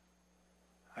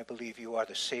 I believe you are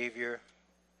the Savior.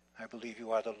 I believe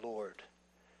you are the Lord.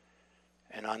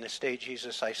 And on this day,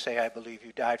 Jesus, I say, I believe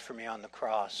you died for me on the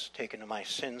cross, taking my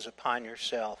sins upon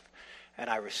yourself, and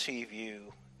I receive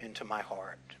you into my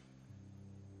heart.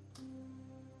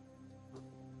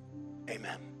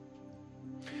 Amen.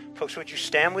 Folks, would you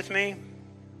stand with me?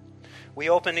 We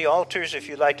open the altars if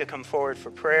you'd like to come forward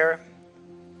for prayer.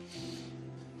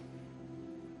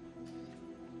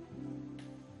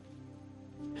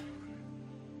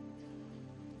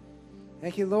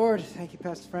 Thank you, Lord. Thank you,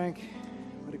 Pastor Frank.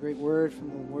 What a great word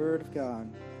from the Word of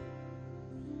God.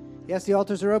 Yes, the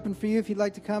altars are open for you if you'd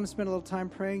like to come spend a little time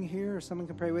praying here, or someone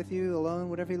can pray with you, alone,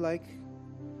 whatever you like.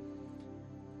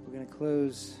 We're going to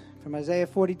close from Isaiah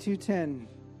 42:10.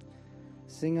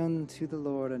 Sing unto the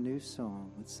Lord a new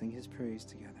song. Let's sing his praise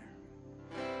together.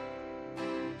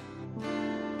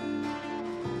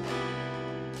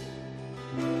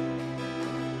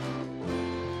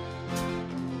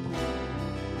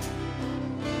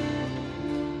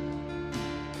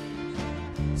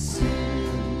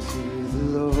 Sing to the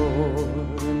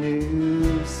Lord a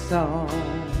new song.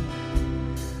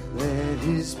 Let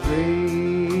his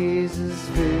praises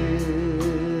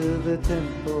fill the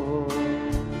temple.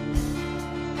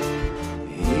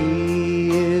 He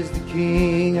is the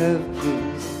King of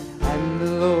kings and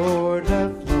the Lord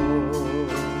of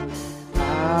lords.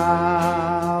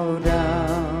 Bow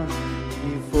down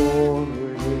before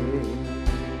him.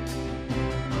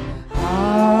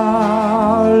 Hallelujah.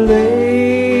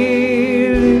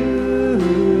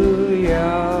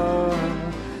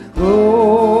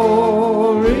 Glory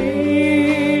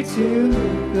to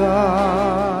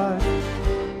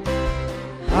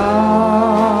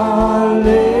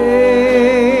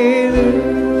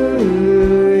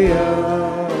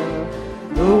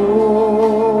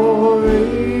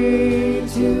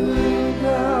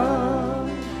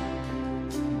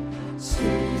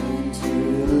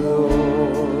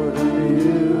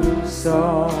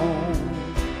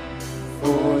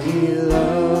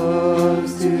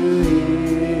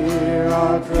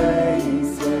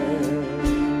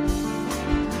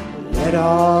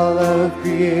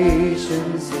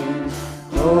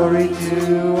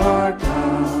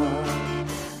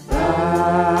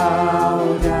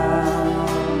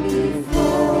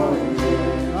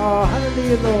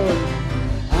you, Lord.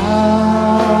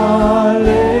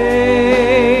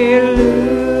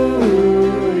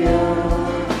 Hallelujah.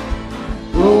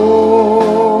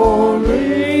 Glory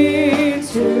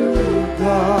to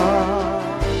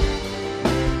God.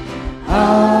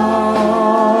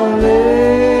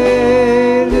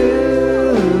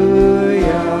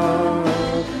 Hallelujah.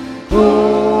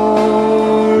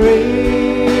 Glory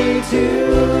to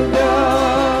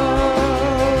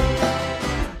God.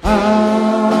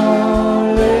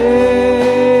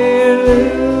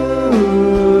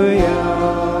 Hallelujah.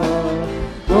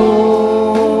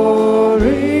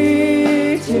 Glory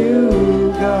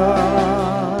to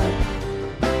God.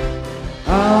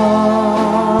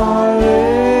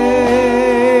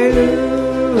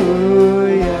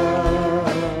 Hallelujah.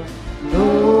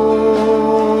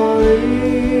 Glory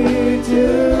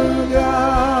to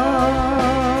God.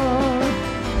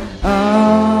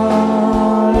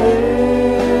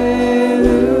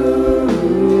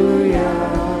 Hallelujah.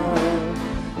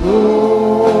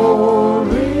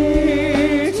 Glory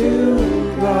to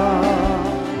God.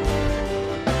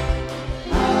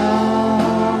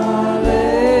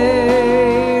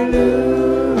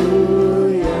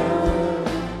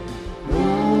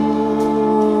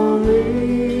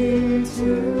 Glory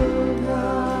to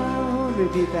God.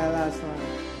 Repeat that last line.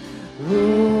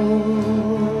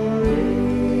 Glory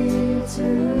to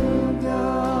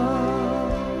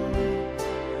God.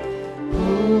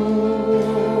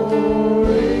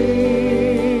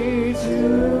 Glory to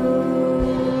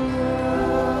God.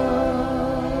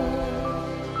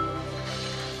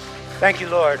 Thank you,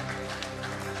 Lord.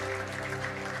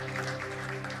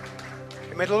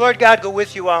 And may the Lord God go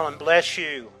with you all and bless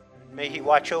you. May He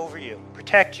watch over you,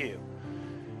 protect you.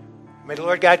 May the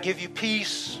Lord God give you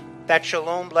peace, that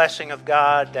shalom blessing of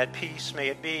God, that peace. May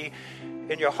it be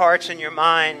in your hearts and your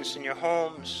minds, in your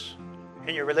homes,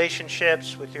 in your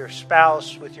relationships with your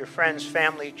spouse, with your friends,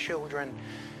 family, children.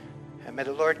 And may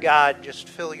the Lord God just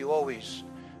fill you always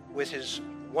with His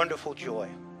wonderful joy.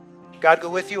 God go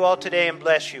with you all today and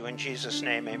bless you. In Jesus'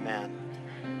 name, amen.